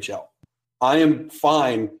the NHL. I am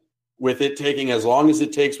fine with it taking as long as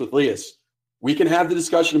it takes with Elias. We can have the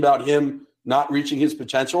discussion about him not reaching his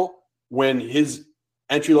potential when his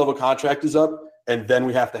entry-level contract is up, and then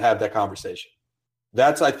we have to have that conversation.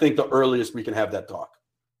 That's, I think, the earliest we can have that talk.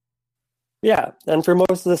 Yeah, and for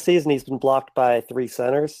most of the season, he's been blocked by 3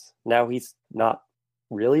 centers. Now he's not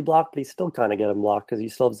really blocked, but he's still kind of getting blocked because he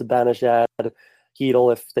still has Zibanejad,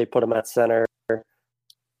 Hedl if they put him at center,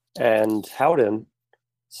 and Howden.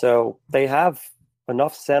 So they have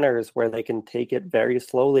enough centers where they can take it very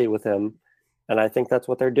slowly with him, and I think that's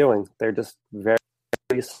what they're doing. They're just very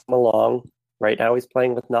along, Right now he's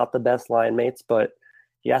playing with not the best line mates, but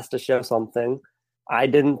he has to show something. I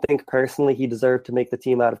didn't think personally he deserved to make the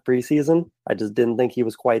team out of preseason. I just didn't think he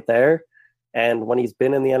was quite there. And when he's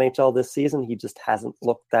been in the NHL this season, he just hasn't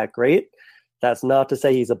looked that great. That's not to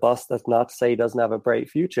say he's a bust. That's not to say he doesn't have a bright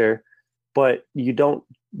future. But you don't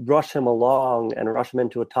rush him along and rush him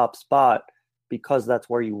into a top spot because that's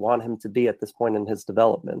where you want him to be at this point in his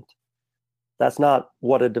development. That's not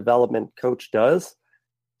what a development coach does.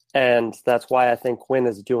 And that's why I think Quinn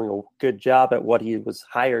is doing a good job at what he was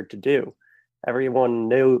hired to do. Everyone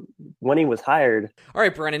knew when he was hired. All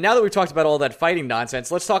right, Brandon, now that we've talked about all that fighting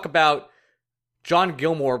nonsense, let's talk about John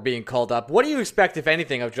Gilmour being called up. What do you expect, if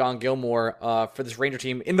anything, of John Gilmour for this Ranger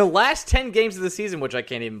team in the last 10 games of the season, which I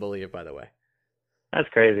can't even believe, by the way? That's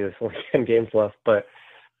crazy. There's only 10 games left, but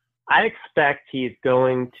I expect he's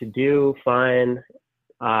going to do fine.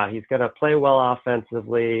 He's going to play well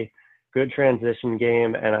offensively, good transition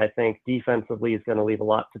game, and I think defensively he's going to leave a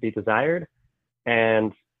lot to be desired.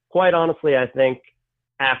 And quite honestly, I think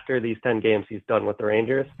after these 10 games he's done with the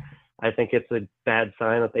Rangers, I think it's a bad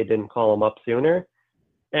sign that they didn't call him up sooner.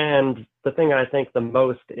 And the thing I think the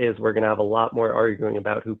most is we're going to have a lot more arguing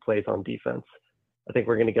about who plays on defense. I think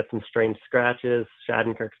we're going to get some strange scratches.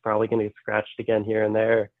 Shattenkirk's probably going to get scratched again here and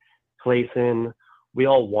there. Clayson, we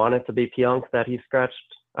all want it to be Pionk that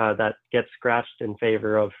that gets scratched in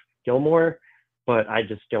favor of Gilmour, but I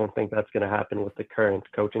just don't think that's going to happen with the current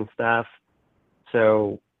coaching staff.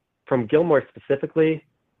 So from Gilmour specifically,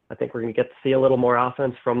 I think we're going to get to see a little more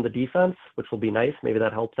offense from the defense, which will be nice. Maybe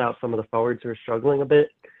that helps out some of the forwards who are struggling a bit.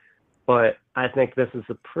 But I think this is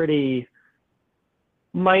a pretty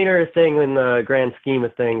minor thing in the grand scheme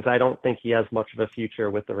of things. I don't think he has much of a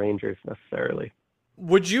future with the Rangers necessarily.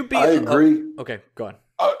 Would you be? I agree. Okay, go on.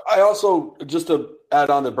 I also, just to add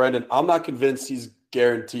on to Brendan, I'm not convinced he's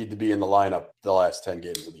guaranteed to be in the lineup the last 10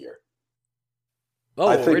 games of the year. Oh,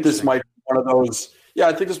 I think this might be one of those. Yeah,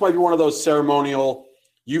 I think this might be one of those ceremonial.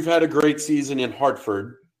 You've had a great season in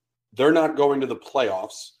Hartford. They're not going to the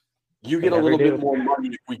playoffs. You get a little bit more money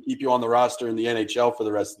if we keep you on the roster in the NHL for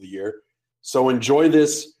the rest of the year. So enjoy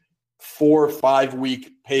this 4 or 5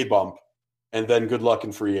 week pay bump, and then good luck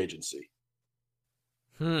in free agency.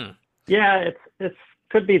 Yeah, it's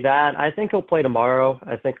could be that. I think he'll play tomorrow.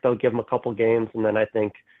 I think they'll give him a couple games, and then I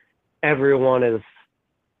think everyone is,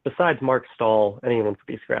 besides Mark Stahl, anyone could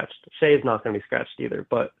be scratched. Shea's not going to be scratched either,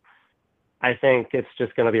 but I think it's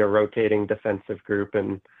just going to be a rotating defensive group,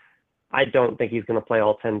 and I don't think he's going to play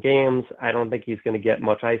all 10 games. I don't think he's going to get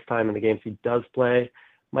much ice time in the games he does play.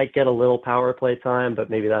 Might get a little power play time, but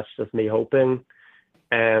maybe that's just me hoping.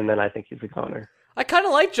 And then I think he's a goner. I kind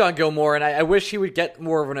of like John Gilmour, and I wish he would get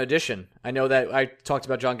more of an audition. I know that I talked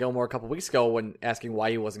about John Gilmour a couple weeks ago when asking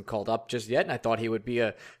why he wasn't called up just yet, and I thought he would be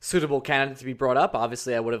a suitable candidate to be brought up.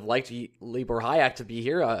 Obviously, I would have liked Libor Hajek to be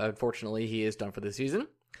here. Unfortunately, he is done for the season.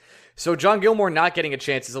 So John Gilmour not getting a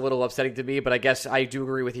chance is a little upsetting to me, but I guess I do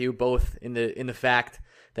agree with you both in the fact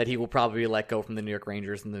that he will probably be let go from the New York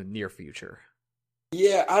Rangers in the near future.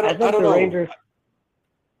 Yeah, I don't know. Rangers...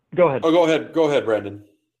 Go ahead. Oh, go ahead, Brandon.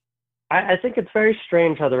 I think it's very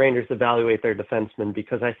strange how the Rangers evaluate their defensemen,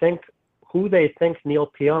 because I think who they think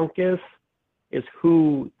Neil Pionk is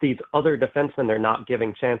who these other defensemen they're not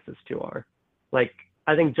giving chances to are. Like,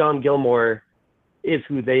 I think John Gilmour is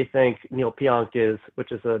who they think Neil Pionk is,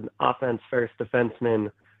 which is an offense-first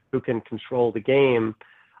defenseman who can control the game.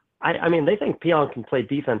 I mean, they think Pionk can play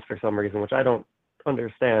defense for some reason, which I don't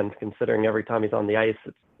understand, considering every time he's on the ice,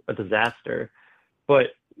 it's a disaster. But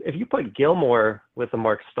if you put Gilmour with a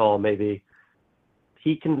Mark Stahl, maybe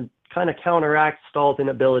he can kind of counteract Stahl's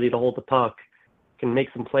inability to hold the puck, can make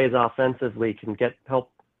some plays offensively, can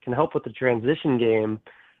help with the transition game,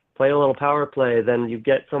 play a little power play. Then you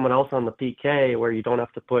get someone else on the PK where you don't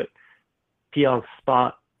have to put Pionk's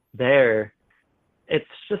spot there. It's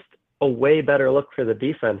just a way better look for the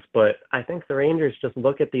defense. But I think the Rangers just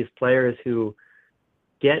look at these players who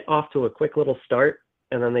get off to a quick little start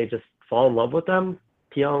and then they just fall in love with them.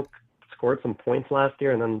 Pionk scored some points last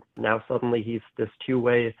year, and then now suddenly he's this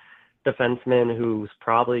two-way defenseman who's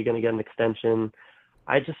probably going to get an extension.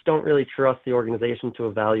 I just don't really trust the organization to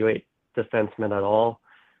evaluate defensemen at all.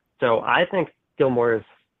 So I think Gilmour is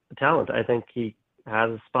a talent. I think he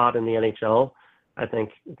has a spot in the NHL. I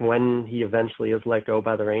think when he eventually is let go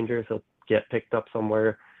by the Rangers, he'll get picked up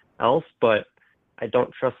somewhere else, but I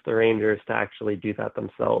don't trust the Rangers to actually do that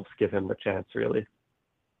themselves, give him the chance, really.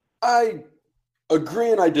 I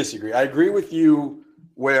agree and I disagree. I agree with you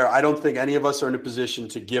where I don't think any of us are in a position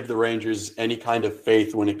to give the Rangers any kind of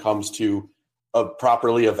faith when it comes to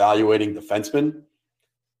properly evaluating defensemen.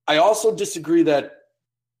 I also disagree that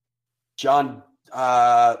John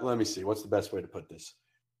Let me see. What's the best way to put this?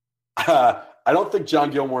 I don't think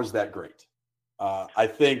John Gilmore is that great. I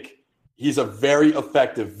think he's a very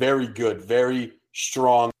effective, very good, very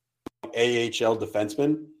strong AHL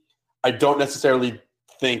defenseman. I don't necessarily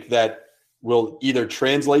think that will either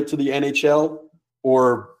translate to the NHL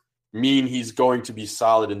or mean he's going to be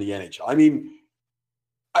solid in the NHL. I mean,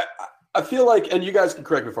 I feel like, and you guys can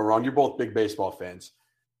correct me if I'm wrong, you're both big baseball fans.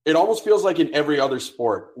 It almost feels like in every other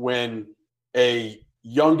sport when a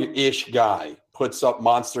young-ish guy puts up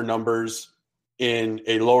monster numbers in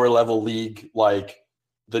a lower-level league like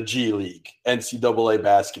the G League, NCAA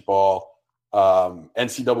basketball,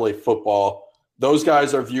 NCAA football, those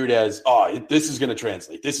guys are viewed as, this is going to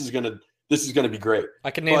translate. This is going to be great.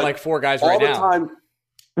 I can name like 4 guys right now.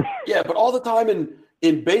 Yeah, but all the time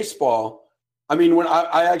in baseball, I mean, when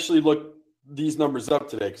I actually looked these numbers up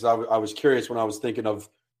today because I was curious when I was thinking of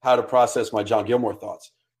how to process my John Gilmore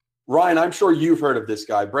thoughts. Ryan, I'm sure you've heard of this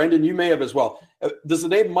guy. Brandon, you may have as well. Does the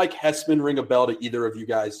name Mike Hessman ring a bell to either of you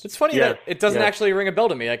guys? It's funny that it doesn't actually ring a bell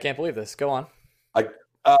to me. I can't believe this. Go on.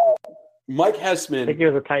 Mike Hessman. I think he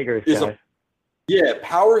was a Tigers guy.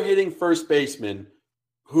 Power hitting first baseman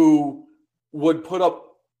who would put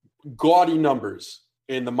up gaudy numbers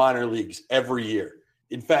in the minor leagues every year.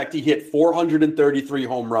 In fact, he hit 433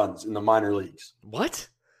 home runs in the minor leagues. What?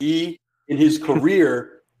 He, in his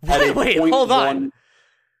career, had Wait, hold on.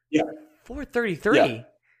 Yeah. 433? Yeah.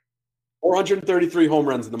 433 home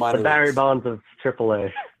runs in the minor leagues. The Barry Bonds of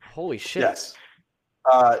AAA. Holy shit. Yes.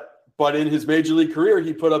 But in his major league career,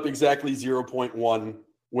 he put up exactly 0.1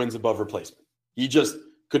 wins above replacement. He just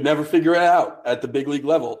could never figure it out at the big league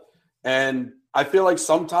level. And I feel like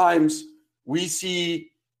sometimes we see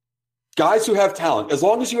guys who have talent. As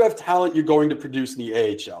long as you have talent, you're going to produce in the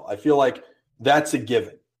AHL. I feel like that's a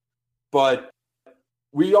given. But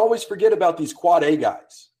we always forget about these quad A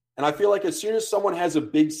guys. And I feel like as soon as someone has a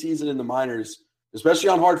big season in the minors, especially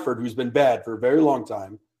on Hartford, who's been bad for a very long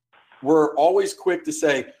time, we're always quick to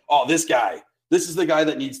say, this is the guy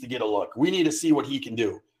that needs to get a look. We need to see what he can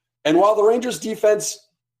do. And while the Rangers defense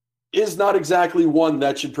is not exactly one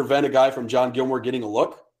that should prevent a guy from John Gilmore getting a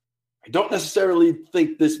look, I don't necessarily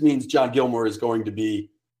think this means John Gilmore is going to be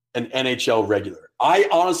an NHL regular. I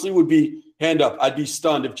honestly would be, hand up, I'd be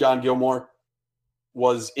stunned if John Gilmore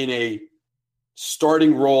was in a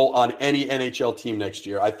starting role on any NHL team next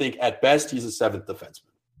year. I think at best he's a 7th defenseman.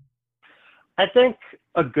 I think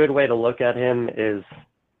a good way to look at him is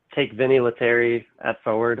take Vinny Lettieri at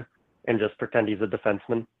forward and just pretend he's a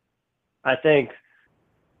defenseman. I think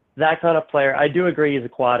that kind of player, I do agree he's a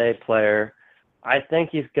quad A player. I think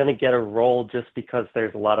he's going to get a role just because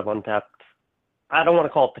there's a lot of untapped, I don't want to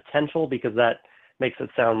call it potential because that makes it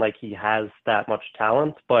sound like he has that much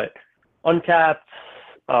talent, but untapped,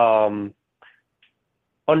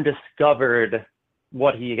 undiscovered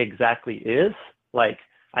what he exactly is. Like,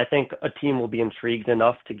 I think a team will be intrigued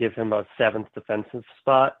enough to give him a 7th defensive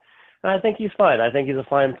spot. And I think he's fine. I think he's a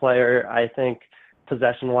fine player. I think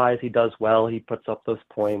possession-wise, he does well. He puts up those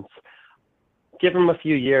points. Give him a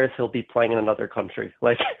few years, he'll be playing in another country.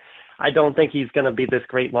 Like, I don't think he's going to be this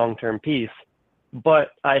great long-term piece.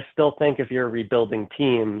 But I still think if you're a rebuilding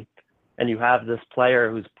team and you have this player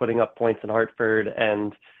who's putting up points in Hartford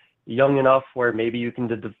and young enough where maybe you can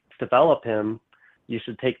develop him, you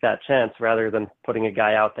should take that chance rather than putting a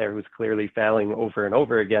guy out there who's clearly failing over and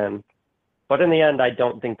over again. But in the end, I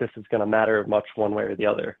don't think this is going to matter much one way or the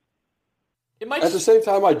other. At the same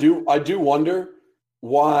time, I do wonder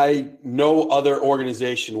why no other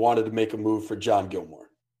organization wanted to make a move for John Gilmore.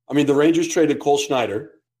 I mean, the Rangers traded Cole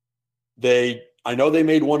Schneider. I know they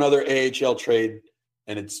made one other AHL trade,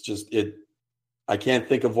 and I can't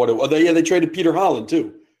think of what it was. They traded Peter Holland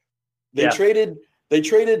too. They traded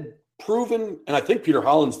proven, and I think Peter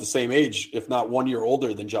Holland's the same age, if not 1 year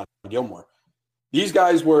older than John Gilmore. These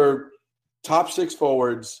guys were top 6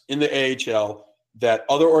 forwards in the AHL that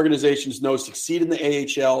other organizations know succeed in the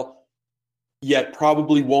AHL, yet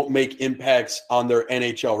probably won't make impacts on their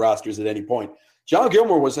NHL rosters at any point. John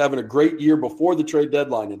Gilmore was having a great year before the trade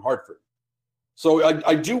deadline in Hartford. So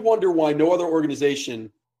I do wonder why no other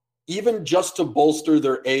organization, even just to bolster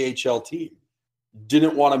their AHL team,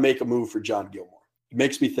 didn't want to make a move for John Gilmore. It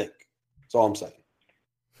makes me think. That's all I'm saying.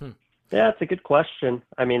 Yeah, it's a good question.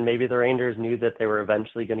 I mean, maybe the Rangers knew that they were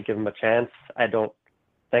eventually going to give him a chance. I don't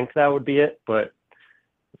think that would be it, but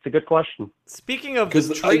it's a good question. Speaking of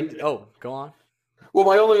the trade, go on. Well,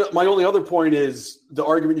 my only other point is the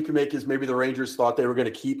argument you can make is maybe the Rangers thought they were going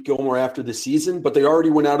to keep Gilmore after the season, but they already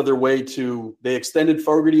went out of their way they extended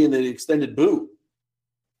Fogarty and they extended Boo.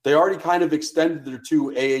 They already kind of extended their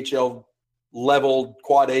 2 AHL level,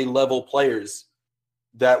 quad A level players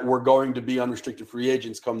that were going to be unrestricted free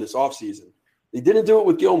agents come this offseason. They didn't do it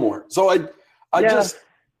with Gilmore. So the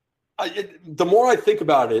more I think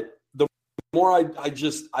about it, the more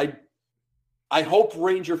I hope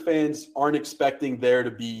Ranger fans aren't expecting there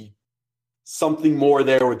to be something more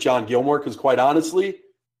there with John Gilmore, because quite honestly,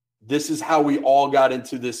 this is how we all got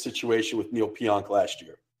into this situation with Neil Pionk last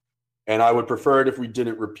year. And I would prefer it if we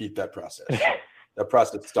didn't repeat that process. That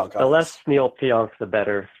process stunk. The less Neil Pionk, the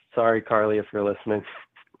better. Sorry, Carly, if you're listening.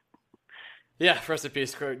 Yeah, rest in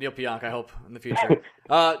peace, Neil Pionk, I hope, in the future.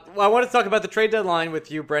 Well, I want to talk about the trade deadline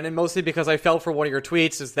with you, Brendan, mostly because I fell for one of your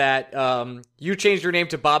tweets, is that you changed your name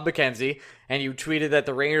to Bob McKenzie, and you tweeted that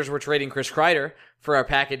the Rangers were trading Chris Kreider for our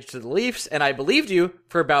package to the Leafs, and I believed you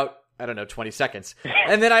for about, 20 seconds.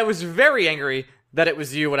 And then I was very angry that it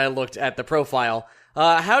was you when I looked at the profile.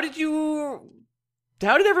 How did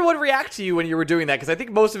everyone react to you when you were doing that? Because I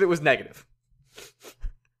think most of it was negative.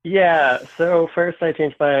 Yeah, so first I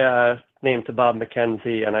changed my name to Bob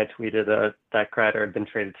McKenzie, and I tweeted that Kreider had been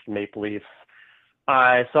traded to the Maple Leafs.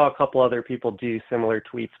 I saw a couple other people do similar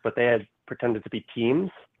tweets, but they had pretended to be teams.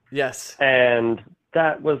 Yes. And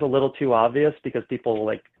that was a little too obvious because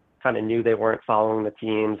people kind of knew they weren't following the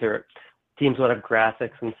teams, or teams would have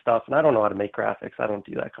graphics and stuff. And I don't know how to make graphics. I don't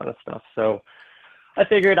do that kind of stuff. So I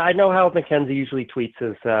figured I know how McKenzie usually tweets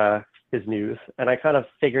his news, and I kind of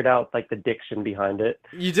figured out the diction behind it.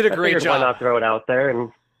 You did a great job. Why not throw it out there?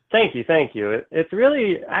 And thank you. It's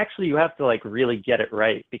really, actually, you have to really get it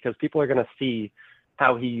right, because people are going to see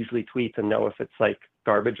how he usually tweets and know if it's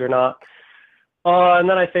garbage or not. And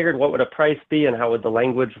then I figured, what would a price be and how would the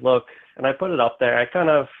language look? And I put it up there. I kind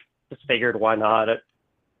of just figured, why not?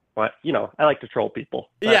 I like to troll people.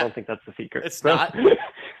 Yeah. I don't think that's the secret. It's not.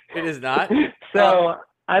 It is not. So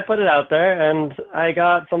I put it out there, and I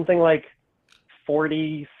got something like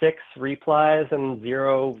 46 replies and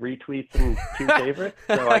 0 retweets and 2 favorites.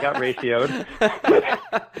 So I got ratioed.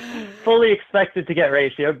 Fully expected to get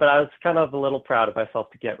ratioed, but I was kind of a little proud of myself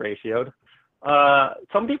to get ratioed.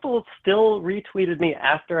 Some people still retweeted me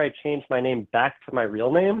after I changed my name back to my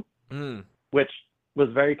real name, which was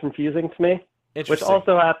very confusing to me. Which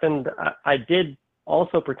also happened. I did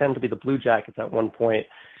also pretend to be the Blue Jackets at one point,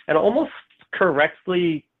 and almost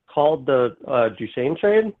correctly called the Duchesne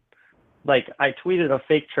trade. I tweeted a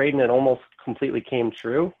fake trade, and it almost completely came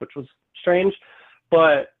true, which was strange.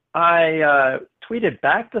 But I tweeted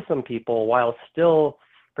back to some people while still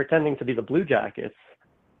pretending to be the Blue Jackets,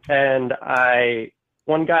 and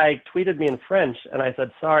one guy tweeted me in French, and I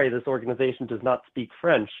said, "Sorry, this organization does not speak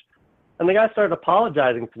French." And the guy started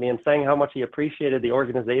apologizing to me and saying how much he appreciated the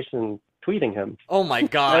organization tweeting him. Oh my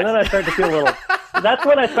God. And then I started to feel that's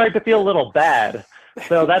when I started to feel a little bad.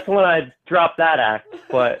 So that's when I dropped that act.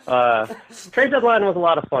 But trade deadline was a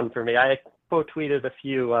lot of fun for me. I quote tweeted a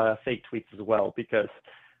few fake tweets as well, because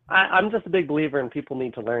I'm just a big believer in people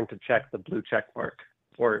need to learn to check the blue check mark,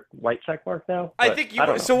 or white check mark now. I think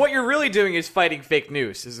so what you're really doing is fighting fake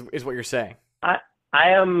news, is what you're saying. I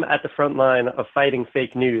am at the front line of fighting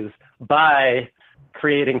fake news by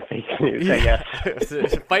creating fake news, I guess.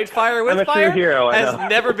 Fight fire with I'm a fire true hero, has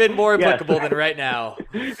never been more applicable than right now.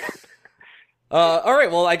 All right,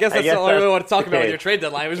 well, I guess that's all I really want to talk about with your trade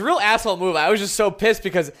deadline. It was a real asshole move. I was just so pissed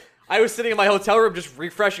because I was sitting in my hotel room just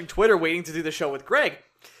refreshing Twitter waiting to do the show with Greg.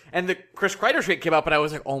 And the Chris Kreider trade came up, and I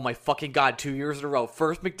was like, oh my fucking God, 2 years in a row.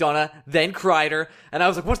 First McDonough, then Kreider. And I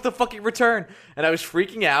was like, what's the fucking return? And I was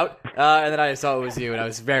freaking out. And then I saw it was you, and I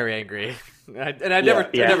was very angry. I never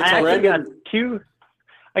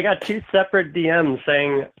I got 2 separate DMs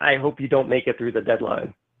saying, I hope you don't make it through the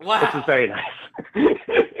deadline. Wow. Which is very nice.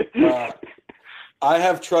 I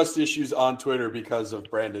have trust issues on Twitter because of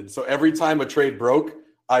Brandon. So every time a trade broke,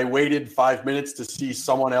 I waited 5 minutes to see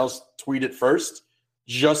someone else tweet it first,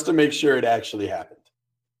 just to make sure it actually happened.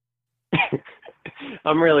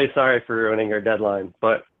 I'm really sorry for ruining your deadline,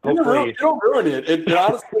 but hopefully... You don't ruin it. It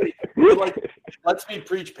honestly, lets me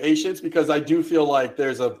preach patience, because I do feel like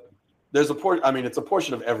there's a portion, it's a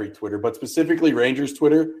portion of every Twitter, but specifically Rangers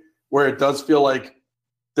Twitter, where it does feel like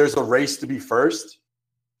there's a race to be first.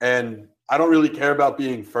 And I don't really care about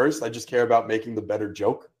being first. I just care about making the better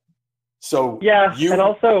joke. So and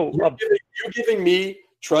also you giving me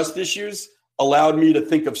trust issues allowed me to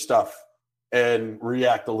think of stuff and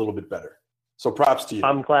react a little bit better. So props to you.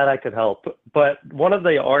 I'm glad I could help. But one of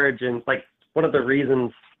the origins, one of the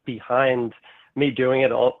reasons behind me doing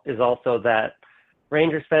it is also that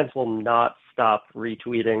Rangers fans will not stop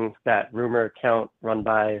retweeting that rumor account run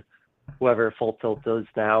by whoever Full Tilt is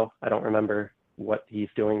now. I don't remember what he's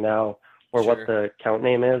doing now or what the account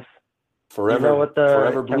name is. Forever, you know what the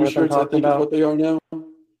Forever Blue Shirts, I think, is what they are now.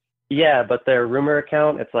 Yeah, but their rumor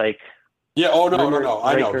account, it's Yeah. Oh no.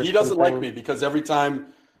 I know Breakers he doesn't like something. me because every time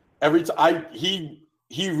he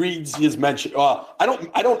reads his mention. I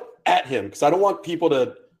don't at him because I don't want people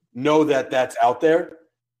to know that that's out there.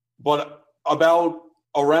 But about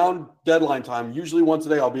around deadline time, usually once a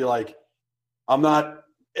day, I'll be like, I'm not.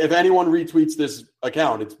 If anyone retweets this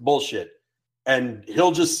account, it's bullshit. And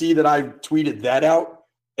he'll just see that I tweeted that out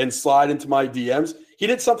and slide into my DMs. He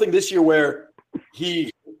did something this year where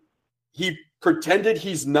he pretended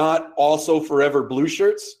he's not also Forever Blue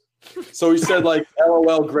Shirts. So he said like,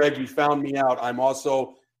 LOL, Greg, you found me out. I'm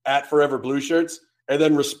also at Forever Blue Shirts. And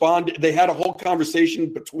then responded. They had a whole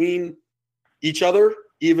conversation between each other,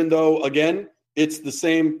 even though, again, it's the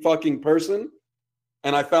same fucking person.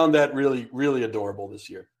 And I found that really, really adorable this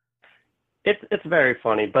year. It's very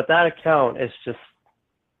funny, but that account is just,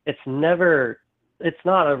 it's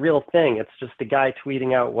not a real thing. It's just a guy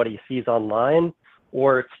tweeting out what he sees online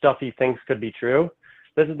or stuff he thinks could be true.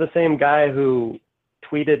 This is the same guy who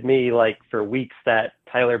tweeted me like for weeks that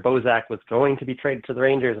Tyler Bozak was going to be traded to the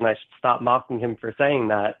Rangers and I should stop mocking him for saying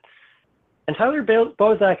that. And Tyler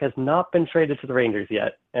Bozak has not been traded to the Rangers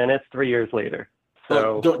yet, and it's 3 years later.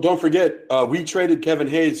 So don't forget, we traded Kevin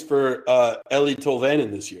Hayes for Ellie Tolvanen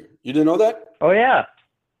this year. You didn't know that? Oh, yeah.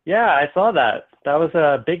 Yeah, I saw that. That was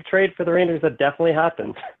a big trade for the Rangers that definitely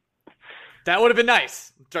happened. That would have been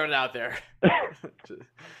nice, throwing it out there.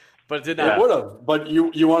 But it did not. It would have. But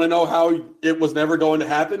you want to know how it was never going to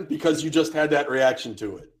happen? Because you just had that reaction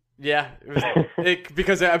to it. Yeah,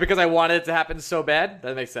 because I wanted it to happen so bad.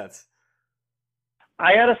 That makes sense.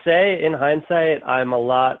 I got to say, in hindsight, I'm a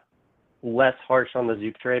lot less harsh on the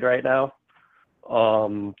Zook trade right now.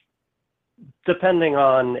 Depending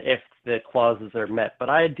on if the clauses are met. But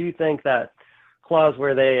I do think that clause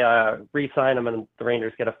where they re-sign him and the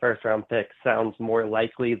Rangers get a first-round pick sounds more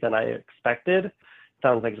likely than I expected.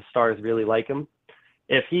 Sounds like the Stars really like him.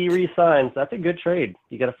 If he re-signs, that's a good trade.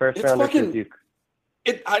 You get a first-rounder for Zook.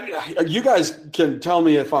 You guys can tell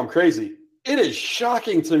me if I'm crazy. It is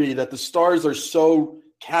shocking to me that the Stars are so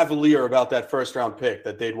cavalier about that first-round pick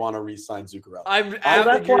that they'd want to re-sign Zuccarello.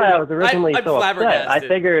 That's why I was originally so upset. I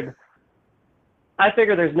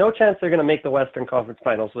figured there's no chance they're going to make the Western Conference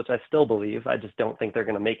Finals, which I still believe. I just don't think they're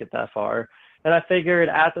going to make it that far. And I figured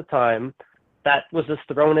at the time that was just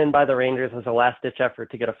thrown in by the Rangers as a last-ditch effort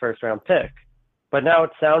to get a first-round pick. But now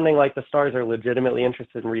it's sounding like the Stars are legitimately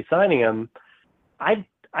interested in re-signing him. I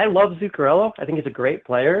love Zuccarello. I think he's a great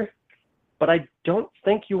player. But I don't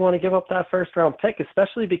think you want to give up that first-round pick,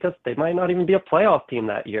 especially because they might not even be a playoff team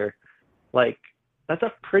that year. Like, that's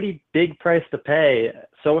a pretty big price to pay.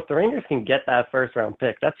 So if the Rangers can get that first-round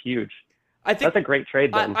pick, that's huge. I think that's a great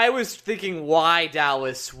trade then. I was thinking why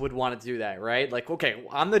Dallas would want to do that, right? Like, okay,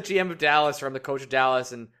 I'm the GM of Dallas, or I'm the coach of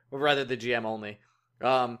Dallas, and or rather the GM only.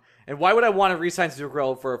 And why would I want to re-sign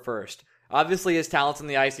Zuccarello for a first? Obviously, his talent's on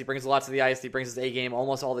the ice. He brings a lot to the ice. He brings his A game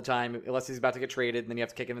almost all the time, unless he's about to get traded, and then you have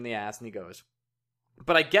to kick him in the ass, and he goes.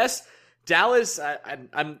 But I guess Dallas, I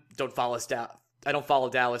don't follow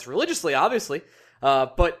Dallas religiously, obviously,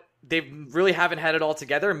 but they really haven't had it all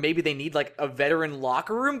together. Maybe they need like a veteran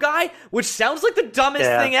locker room guy, which sounds like the dumbest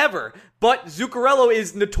thing ever. But Zuccarello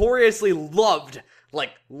is notoriously loved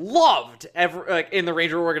in the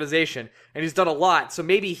Ranger organization, and he's done a lot. So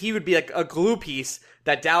maybe he would be like a glue piece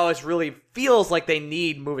that Dallas really feels like they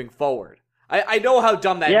need moving forward. I know how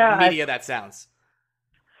dumb that sounds.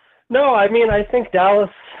 No, I mean, I think Dallas,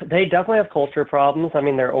 they definitely have culture problems. I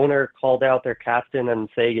mean, their owner called out their captain and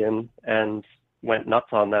Sagan and went nuts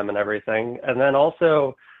on them and everything. And then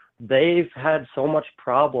also, they've had so much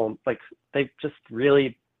problem. Like, they've just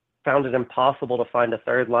really found it impossible to find a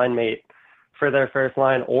third line mate for their first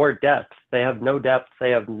line or depth. They have no depth. They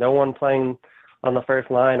have no one playing on the first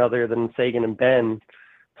line other than Sagan and Ben.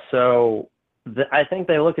 So I think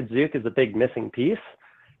they look at Zook as a big missing piece.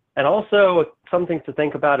 And also something to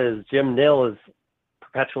think about is Jim Nill is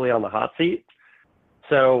perpetually on the hot seat.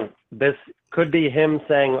 So this could be him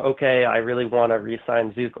saying, okay, I really want to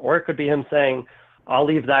re-sign Zook, or it could be him saying, I'll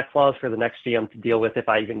leave that clause for the next GM to deal with if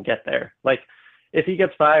I even get there. Like, if he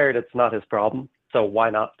gets fired, it's not his problem. So why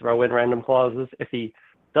not throw in random clauses? If he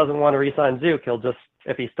doesn't want to re-sign Zook,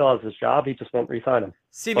 if he still has his job, he just won't re-sign him.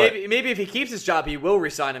 See, maybe if he keeps his job, he will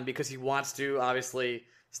re-sign him because he wants to obviously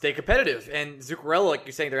stay competitive. And Zuccarello, like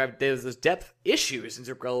you're saying, there's those depth issues, and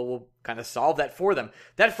Zuccarello will kind of solve that for them.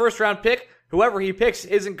 That first round pick, whoever he picks,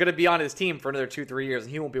 isn't going to be on his team for another 2-3 years,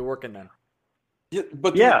 and he won't be working then. Yeah,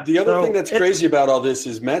 but the other thing that's crazy about all this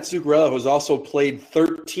is Matt Zuccarello has also played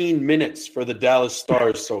 13 minutes for the Dallas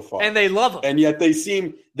Stars so far. And they love him. And yet they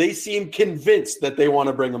seem convinced that they want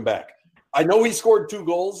to bring him back. I know he scored 2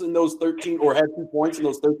 goals in those 13, or had 2 points in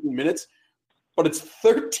those 13 minutes, but it's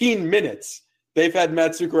 13 minutes they've had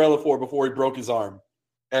Matt Zuccarello for before he broke his arm.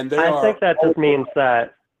 And I think that just means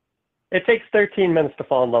that it takes 13 minutes to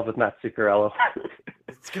fall in love with Matt Zuccarello.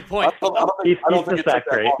 That's a good point. I don't think it's that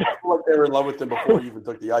great. long. I feel like they were in love with him before he even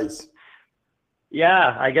took the ice.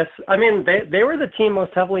 Yeah, I guess. I mean, they were the team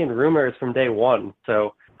most heavily in rumors from day one.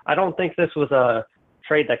 So I don't think this was a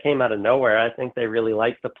trade that came out of nowhere. I think they really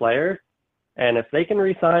liked the player. And if they can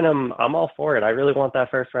re-sign him, I'm all for it. I really want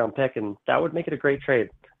that first-round pick, and that would make it a great trade,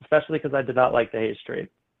 especially because I did not like the Hayes trade.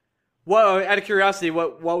 Well, out of curiosity,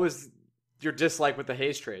 what was your dislike with the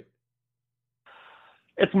Hayes trade?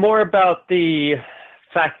 It's more about the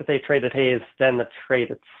fact that they traded Hayes than the trade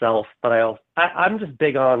itself. But I'm just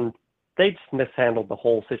big on they just mishandled the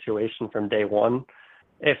whole situation from day one.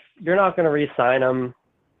 If you're not going to re-sign him,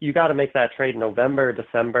 you got to make that trade November,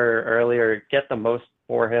 December, earlier, get the most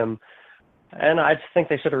for him. And I just think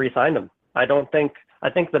they should have re-signed him. I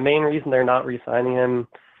think the main reason they're not re-signing him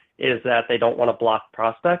is that they don't want to block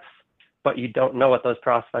prospects, but you don't know what those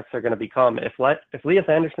prospects are going to become. If Lias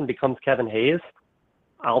Andersson becomes Kevin Hayes,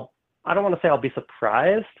 I don't want to say I'll be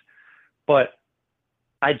surprised, but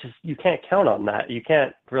you can't count on that. You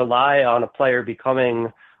can't rely on a player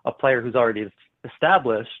becoming a player who's already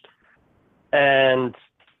established. And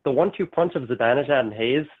the 1-2 punch of Zibanejad and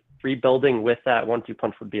Hayes, rebuilding with that 1-2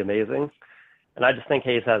 punch would be amazing. And I just think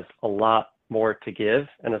Hayes has a lot more to give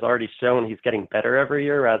and has already shown he's getting better every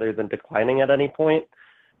year rather than declining at any point.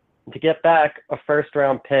 And to get back a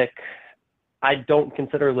first-round pick, I don't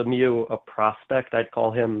consider Lemieux a prospect. I'd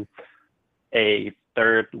call him a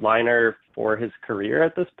third liner for his career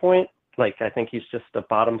at this point. I think he's just a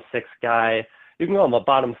bottom 6 guy. You can call him a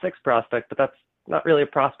bottom 6 prospect, but that's not really a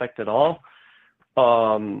prospect at all.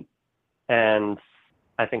 And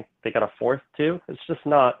I think they got a 4th too. It's just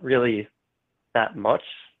not really that much.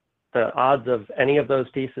 The odds of any of those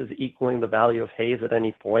pieces equaling the value of Hayes at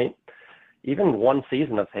any point, even one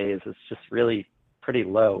season of Hayes, is just really pretty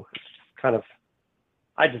low. It's just kind of,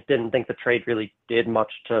 I just didn't think the trade really did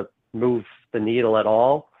much to move the needle at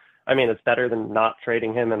all. I mean, it's better than not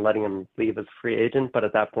trading him and letting him leave as a free agent, but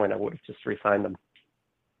at that point I would have just re-signed him.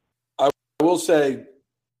 I will say,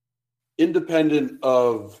 independent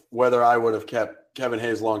of whether I would have kept Kevin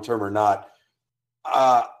Hayes long-term or not,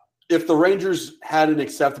 if the Rangers had an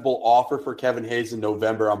acceptable offer for Kevin Hayes in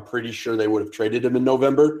November, I'm pretty sure they would have traded him in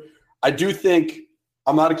November. I do think,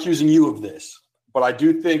 I'm not accusing you of this, but I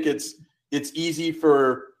do think it's easy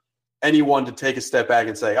for anyone to take a step back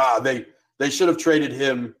and say, they should have traded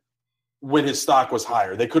him when his stock was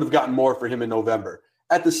higher. They could have gotten more for him in November.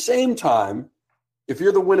 At the same time, if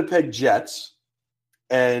you're the Winnipeg Jets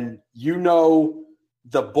and you know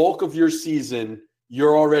the bulk of your season,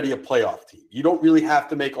 you're already a playoff team. You don't really have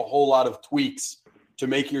to make a whole lot of tweaks to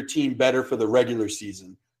make your team better for the regular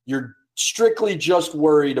season. You're strictly just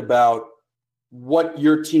worried about what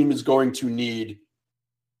your team is going to need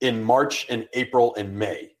in March and April and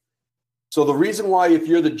May. So the reason why, if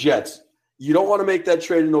you're the Jets, you don't want to make that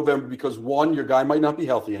trade in November because, one, your guy might not be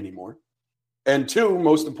healthy anymore. And two,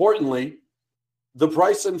 most importantly, the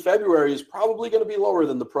price in February is probably going to be lower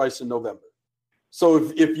than the price in November.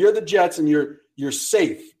 So if you're the Jets and you're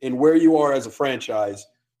safe in where you are as a franchise,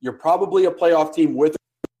 you're probably a playoff team with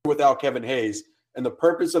or without Kevin Hayes. And the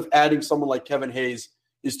purpose of adding someone like Kevin Hayes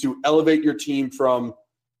is to elevate your team from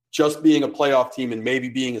just being a playoff team and maybe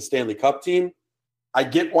being a Stanley Cup team. I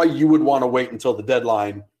get why you would want to wait until the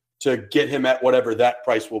deadline to get him at whatever that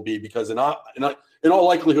price will be, because in all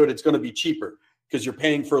likelihood, it's going to be cheaper because you're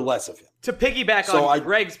paying for less of him. To piggyback on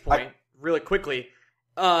Greg's point really quickly,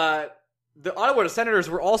 the Ottawa Senators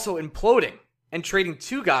were also imploding and trading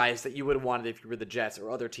 2 guys that you would have wanted if you were the Jets or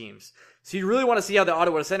other teams. So you really want to see how the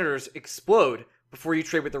Ottawa Senators explode before you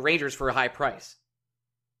trade with the Rangers for a high price.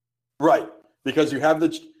 Right, because you have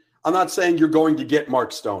I'm not saying you're going to get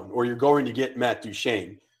Mark Stone or you're going to get Matt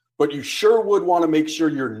Duchene, but you sure would want to make sure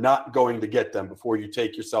you're not going to get them before you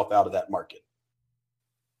take yourself out of that market.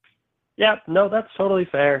 Yeah, no, that's totally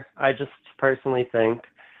fair. I just personally think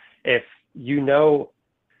if you know,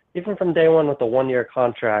 even from day one with the 1-year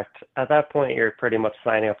contract, at that point you're pretty much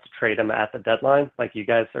signing up to trade him at the deadline, like you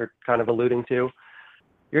guys are kind of alluding to.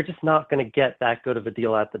 You're just not going to get that good of a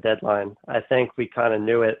deal at the deadline. I think we kind of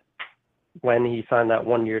knew it when he signed that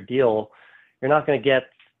 1-year deal. You're not going to get,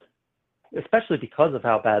 especially because of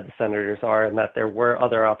how bad the Senators are and that there were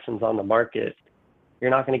other options on the market, you're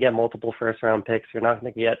not going to get multiple first-round picks. You're not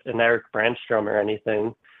going to get an Erik Brannstrom or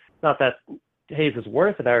anything. Not that Hayes is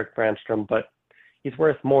worth an Erik Brannstrom, but he's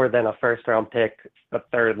worth more than a first-round pick, a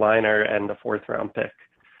third liner, and a 4th-round pick.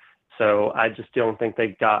 So I just don't think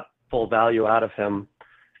they got full value out of him.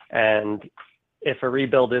 And if a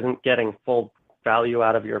rebuild isn't getting full value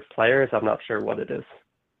out of your players, I'm not sure what it is.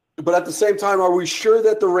 But at the same time, are we sure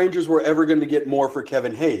that the Rangers were ever going to get more for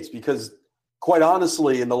Kevin Hayes? Because quite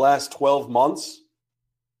honestly, in the last 12 months,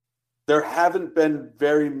 there haven't been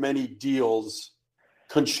very many deals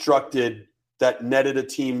constructed that netted a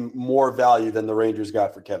team more value than the Rangers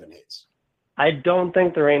got for Kevin Hayes. I don't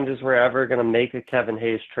think the Rangers were ever going to make a Kevin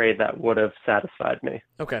Hayes trade that would have satisfied me.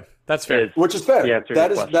 Okay, that's fair. Which is fair.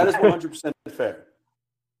 That is 100% fair.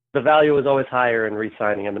 The value was always higher in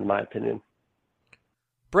re-signing him, in my opinion.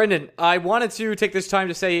 Brendan, I wanted to take this time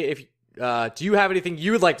to say, if do you have anything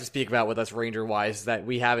you would like to speak about with us Ranger-wise that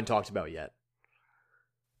we haven't talked about yet?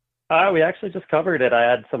 We actually just covered it. I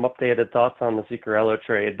had some updated thoughts on the Zuccarello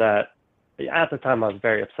trade that at the time I was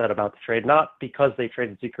very upset about the trade, not because they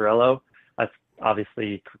traded Zuccarello.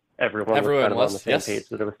 Obviously, everyone was kind of on the same page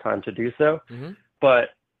that it was time to do so. Mm-hmm. But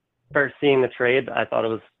first seeing the trade, I thought it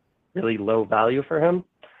was really low value for him.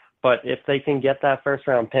 But if they can get that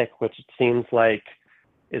first-round pick, which it seems like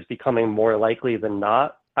is becoming more likely than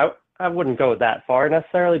not, I wouldn't go that far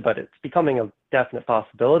necessarily, but it's becoming a definite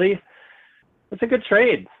possibility. It's a good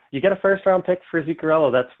trade. You get a first-round pick for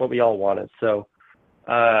Zuccarello. That's what we all wanted. So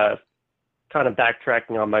kind of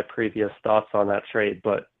backtracking on my previous thoughts on that trade,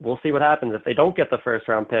 but we'll see what happens. If they don't get the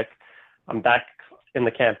first-round pick, I'm back in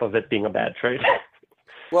the camp of it being a bad trade.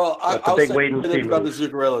 Well, I'll say about the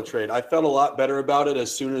Zuccarello trade. I felt a lot better about it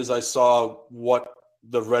as soon as I saw what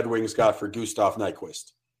the Red Wings got for Gustav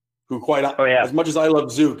Nyquist, who as much as I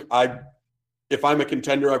love Zook, if I'm a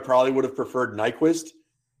contender, I probably would have preferred Nyquist,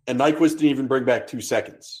 and Nyquist didn't even bring back 2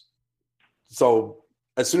 seconds. So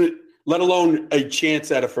let alone a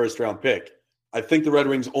chance at a first-round pick, I think the Red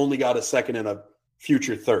Wings only got a second and a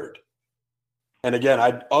future third. And again,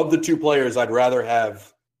 of the 2 players, I'd rather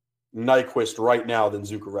have Nyquist right now than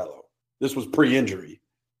Zuccarello. This was pre-injury.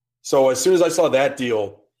 So as soon as I saw that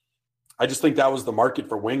deal, I just think that was the market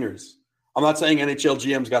for wingers. I'm not saying NHL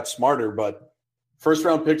GMs got smarter, but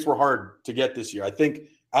first-round picks were hard to get this year. I think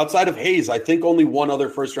outside of Hayes, I think only one other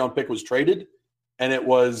first-round pick was traded, and it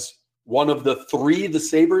was one of the 3 the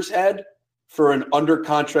Sabres had for an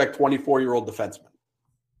under-contract 24-year-old defenseman.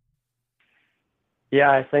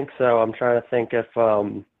 Yeah, I think so. I'm trying to think if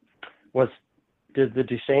did the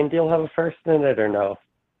Duchesne deal have a first in it or no?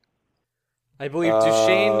 I believe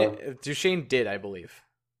Duchesne did, I believe.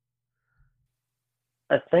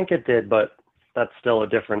 I think it did, but that's still a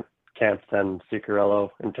different camp than Zuccarello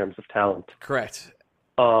in terms of talent. Correct.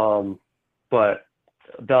 But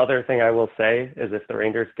the other thing I will say is if the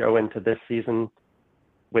Rangers go into this season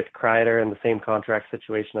with Kreider in the same contract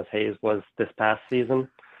situation as Hayes was this past season,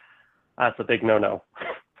 that's a big no-no.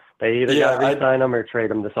 They either got to re-sign him or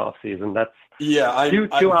trade him this offseason. That's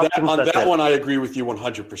two options. On that one, I agree with you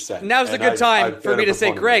 100%. Now's a good time for me to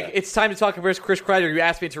say, Greg, it's time to talk about Chris Kreider. You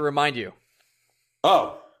asked me to remind you.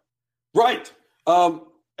 Oh, right. And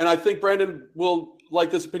I think Brandon will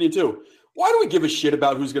like this opinion too. Why do we give a shit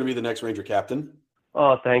about who's going to be the next Ranger captain?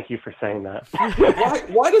 Oh, thank you for saying that.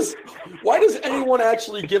 Why does anyone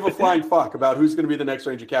actually give a flying fuck about who's going to be the next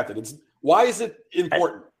Ranger captain? Why is it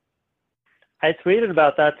important? I tweeted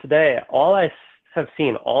about that today. All I have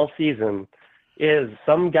seen all season is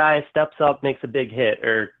some guy steps up, makes a big hit,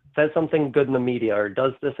 or says something good in the media, or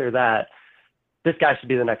does this or that. This guy should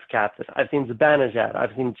be the next captain. I've seen Zibanejad.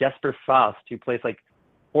 I've seen Jesper Fast, who plays like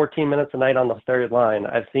 14 minutes a night on the third line.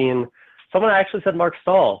 I've seen someone actually said Mark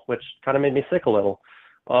Stahl, which kind of made me sick a little.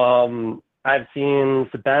 I've seen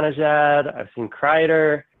Zibanejad. I've seen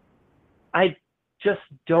Kreider. I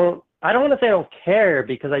don't want to say I don't care,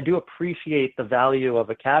 because I do appreciate the value of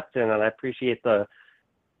a captain and I appreciate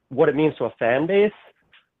what it means to a fan base.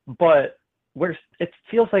 But it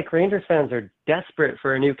feels like Rangers fans are desperate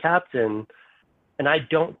for a new captain, and I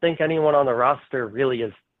don't think anyone on the roster really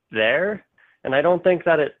is there. And I don't think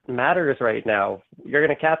that it matters right now. You're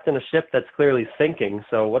going to captain a ship that's clearly sinking,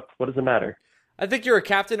 so what does it matter? I think you're a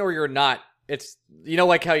captain or you're not. It's,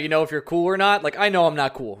 like how you know if you're cool or not? Like, I know I'm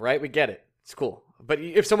not cool, right? We get it. It's cool. But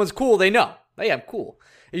if someone's cool, they know. Hey, I'm cool.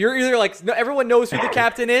 You're either like, everyone knows who the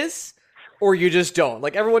captain is, or you just don't.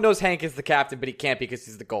 Like, everyone knows Hank is the captain, but he can't because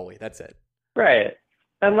he's the goalie. That's it. Right.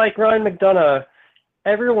 And like Ryan McDonough,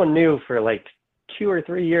 everyone knew for like 2 or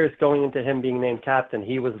 3 years going into him being named captain,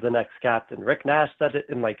 he was the next captain. Rick Nash said it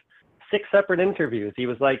in like 6 separate interviews. He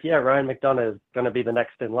was like, yeah, Ryan McDonough is going to be the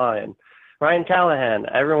next in line. Ryan Callahan,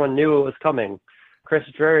 everyone knew it was coming. Chris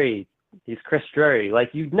Drury, he's Chris Drury.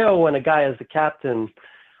 Like, when a guy is the captain,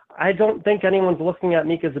 I don't think anyone's looking at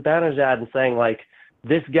Mika Zibanejad and saying, like,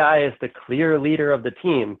 this guy is the clear leader of the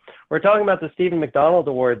team. We're talking about the Stephen McDonald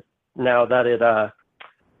Award now that it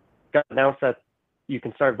got announced that you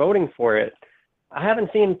can start voting for it. I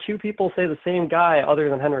haven't seen two people say the same guy other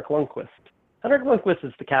than Henrik Lundqvist. Henrik Lundqvist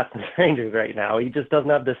is the captain of the Rangers right now. He just doesn't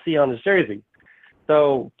have the C on his jersey.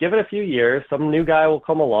 So give it a few years. Some new guy will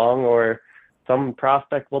come along, or some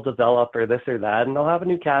prospect will develop, or this or that, and they'll have a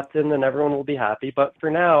new captain and everyone will be happy. But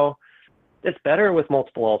for now, it's better with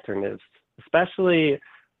multiple alternatives, especially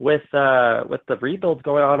with the rebuilds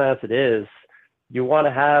going on as it is. You want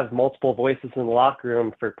to have multiple voices in the locker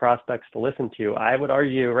room for prospects to listen to. I would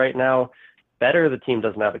argue right now, better the team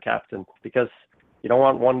doesn't have a captain, because you don't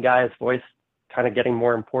want one guy's voice kind of getting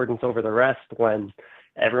more importance over the rest when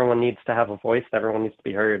everyone needs to have a voice and everyone needs to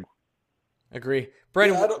be heard. Agree.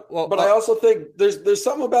 Brandon, yeah, I also think there's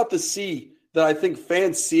something about the C that I think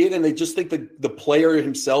fans see it and they just think the player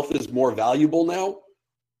himself is more valuable now.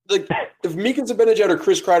 Like, if Mika Zibanejad or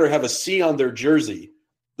Chris Kreider have a C on their jersey,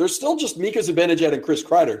 they're still just Mika Zibanejad and Chris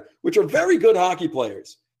Kreider, which are very good hockey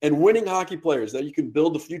players and winning hockey players that you can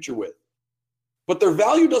build the future with. But their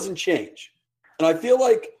value doesn't change. And I feel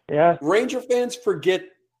like Ranger fans forget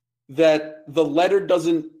that the letter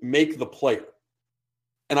doesn't make the player.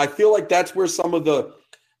 And I feel like that's where some of the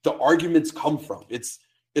arguments come from. It's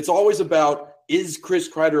always about, is Chris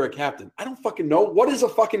Kreider a captain? I don't fucking know. What is a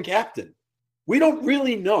fucking captain? We don't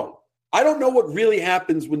really know. I don't know what really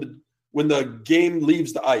happens when the game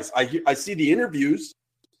leaves the ice. I see the interviews.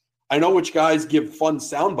 I know which guys give fun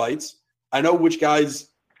sound bites. I know which guys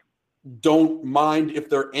don't mind if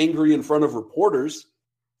they're angry in front of reporters.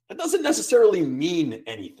 It doesn't necessarily mean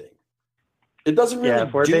anything. It doesn't really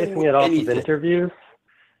if we're basing it off of interviews,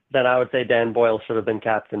 then I would say Dan Boyle should have been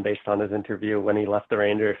captain based on his interview when he left the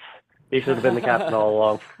Rangers. He should have been the captain all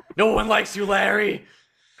along. No one likes you, Larry.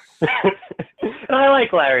 And I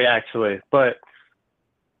like Larry, actually, but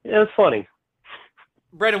it was funny.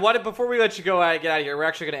 Brandon, before we let you go get out of here, we're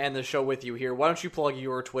actually going to end the show with you here. Why don't you plug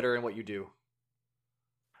your Twitter and what you do?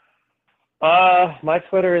 My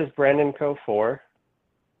Twitter is BrandonCo4,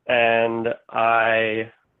 and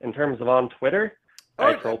in terms of on Twitter,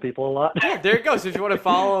 I troll people a lot. Yeah, there you go. So if you want to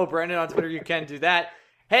follow Brandon on Twitter, you can do that.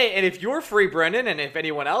 Hey, and if you're free, Brendan, and if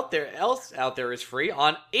anyone else out there is free,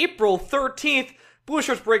 on April 13th, Blue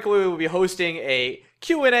Shirts Breakaway will be hosting a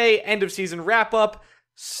Q&A end-of-season wrap-up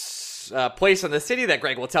place in the city that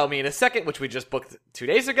Greg will tell me in a second, which we just booked 2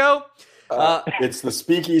 days ago. It's the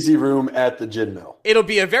Speakeasy Room at the Gin Mill. It'll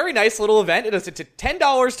be a very nice little event. It's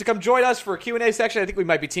 $10 to come join us for a Q&A section. I think we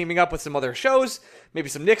might be teaming up with some other shows, maybe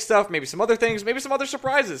some Knicks stuff, maybe some other things, maybe some other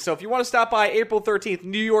surprises. So if you want to stop by April 13th,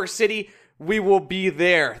 New York City, we will be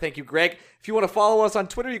there. Thank you, Greg. If you want to follow us on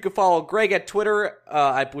Twitter, you can follow Greg at Twitter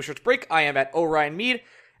at Blue Shirts Break. I am at Ryan Mead.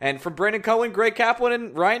 And from Brandon Cohen, Greg Kaplan,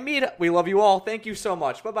 and Ryan Mead, we love you all. Thank you so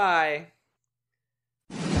much. Bye-bye.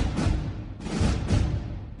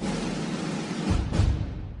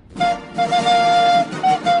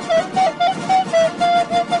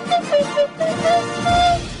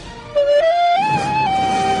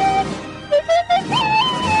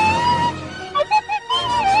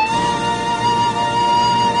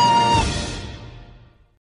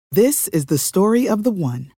 This is the story of the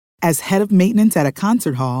one. As head of maintenance at a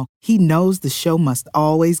concert hall, he knows the show must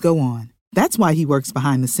always go on. That's why he works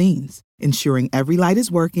behind the scenes, ensuring every light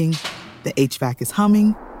is working, the HVAC is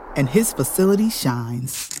humming, and his facility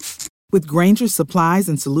shines. With Grainger's supplies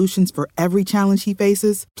and solutions for every challenge he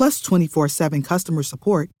faces, plus 24/7 customer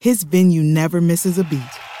support, his venue never misses a beat.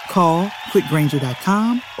 Call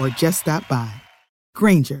quickgrainger.com or just stop by.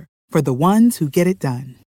 Grainger, for the ones who get it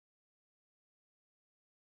done.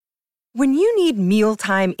 When you need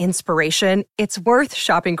mealtime inspiration, it's worth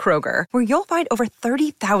shopping Kroger, where you'll find over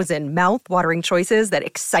 30,000 mouth-watering choices that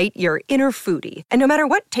excite your inner foodie. And no matter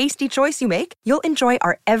what tasty choice you make, you'll enjoy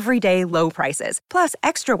our everyday low prices, plus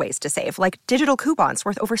extra ways to save, like digital coupons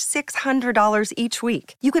worth over $600 each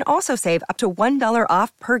week. You can also save up to $1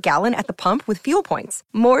 off per gallon at the pump with fuel points.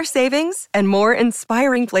 More savings and more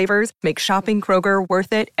inspiring flavors make shopping Kroger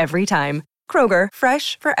worth it every time. Kroger,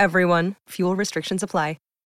 fresh for everyone. Fuel restrictions apply.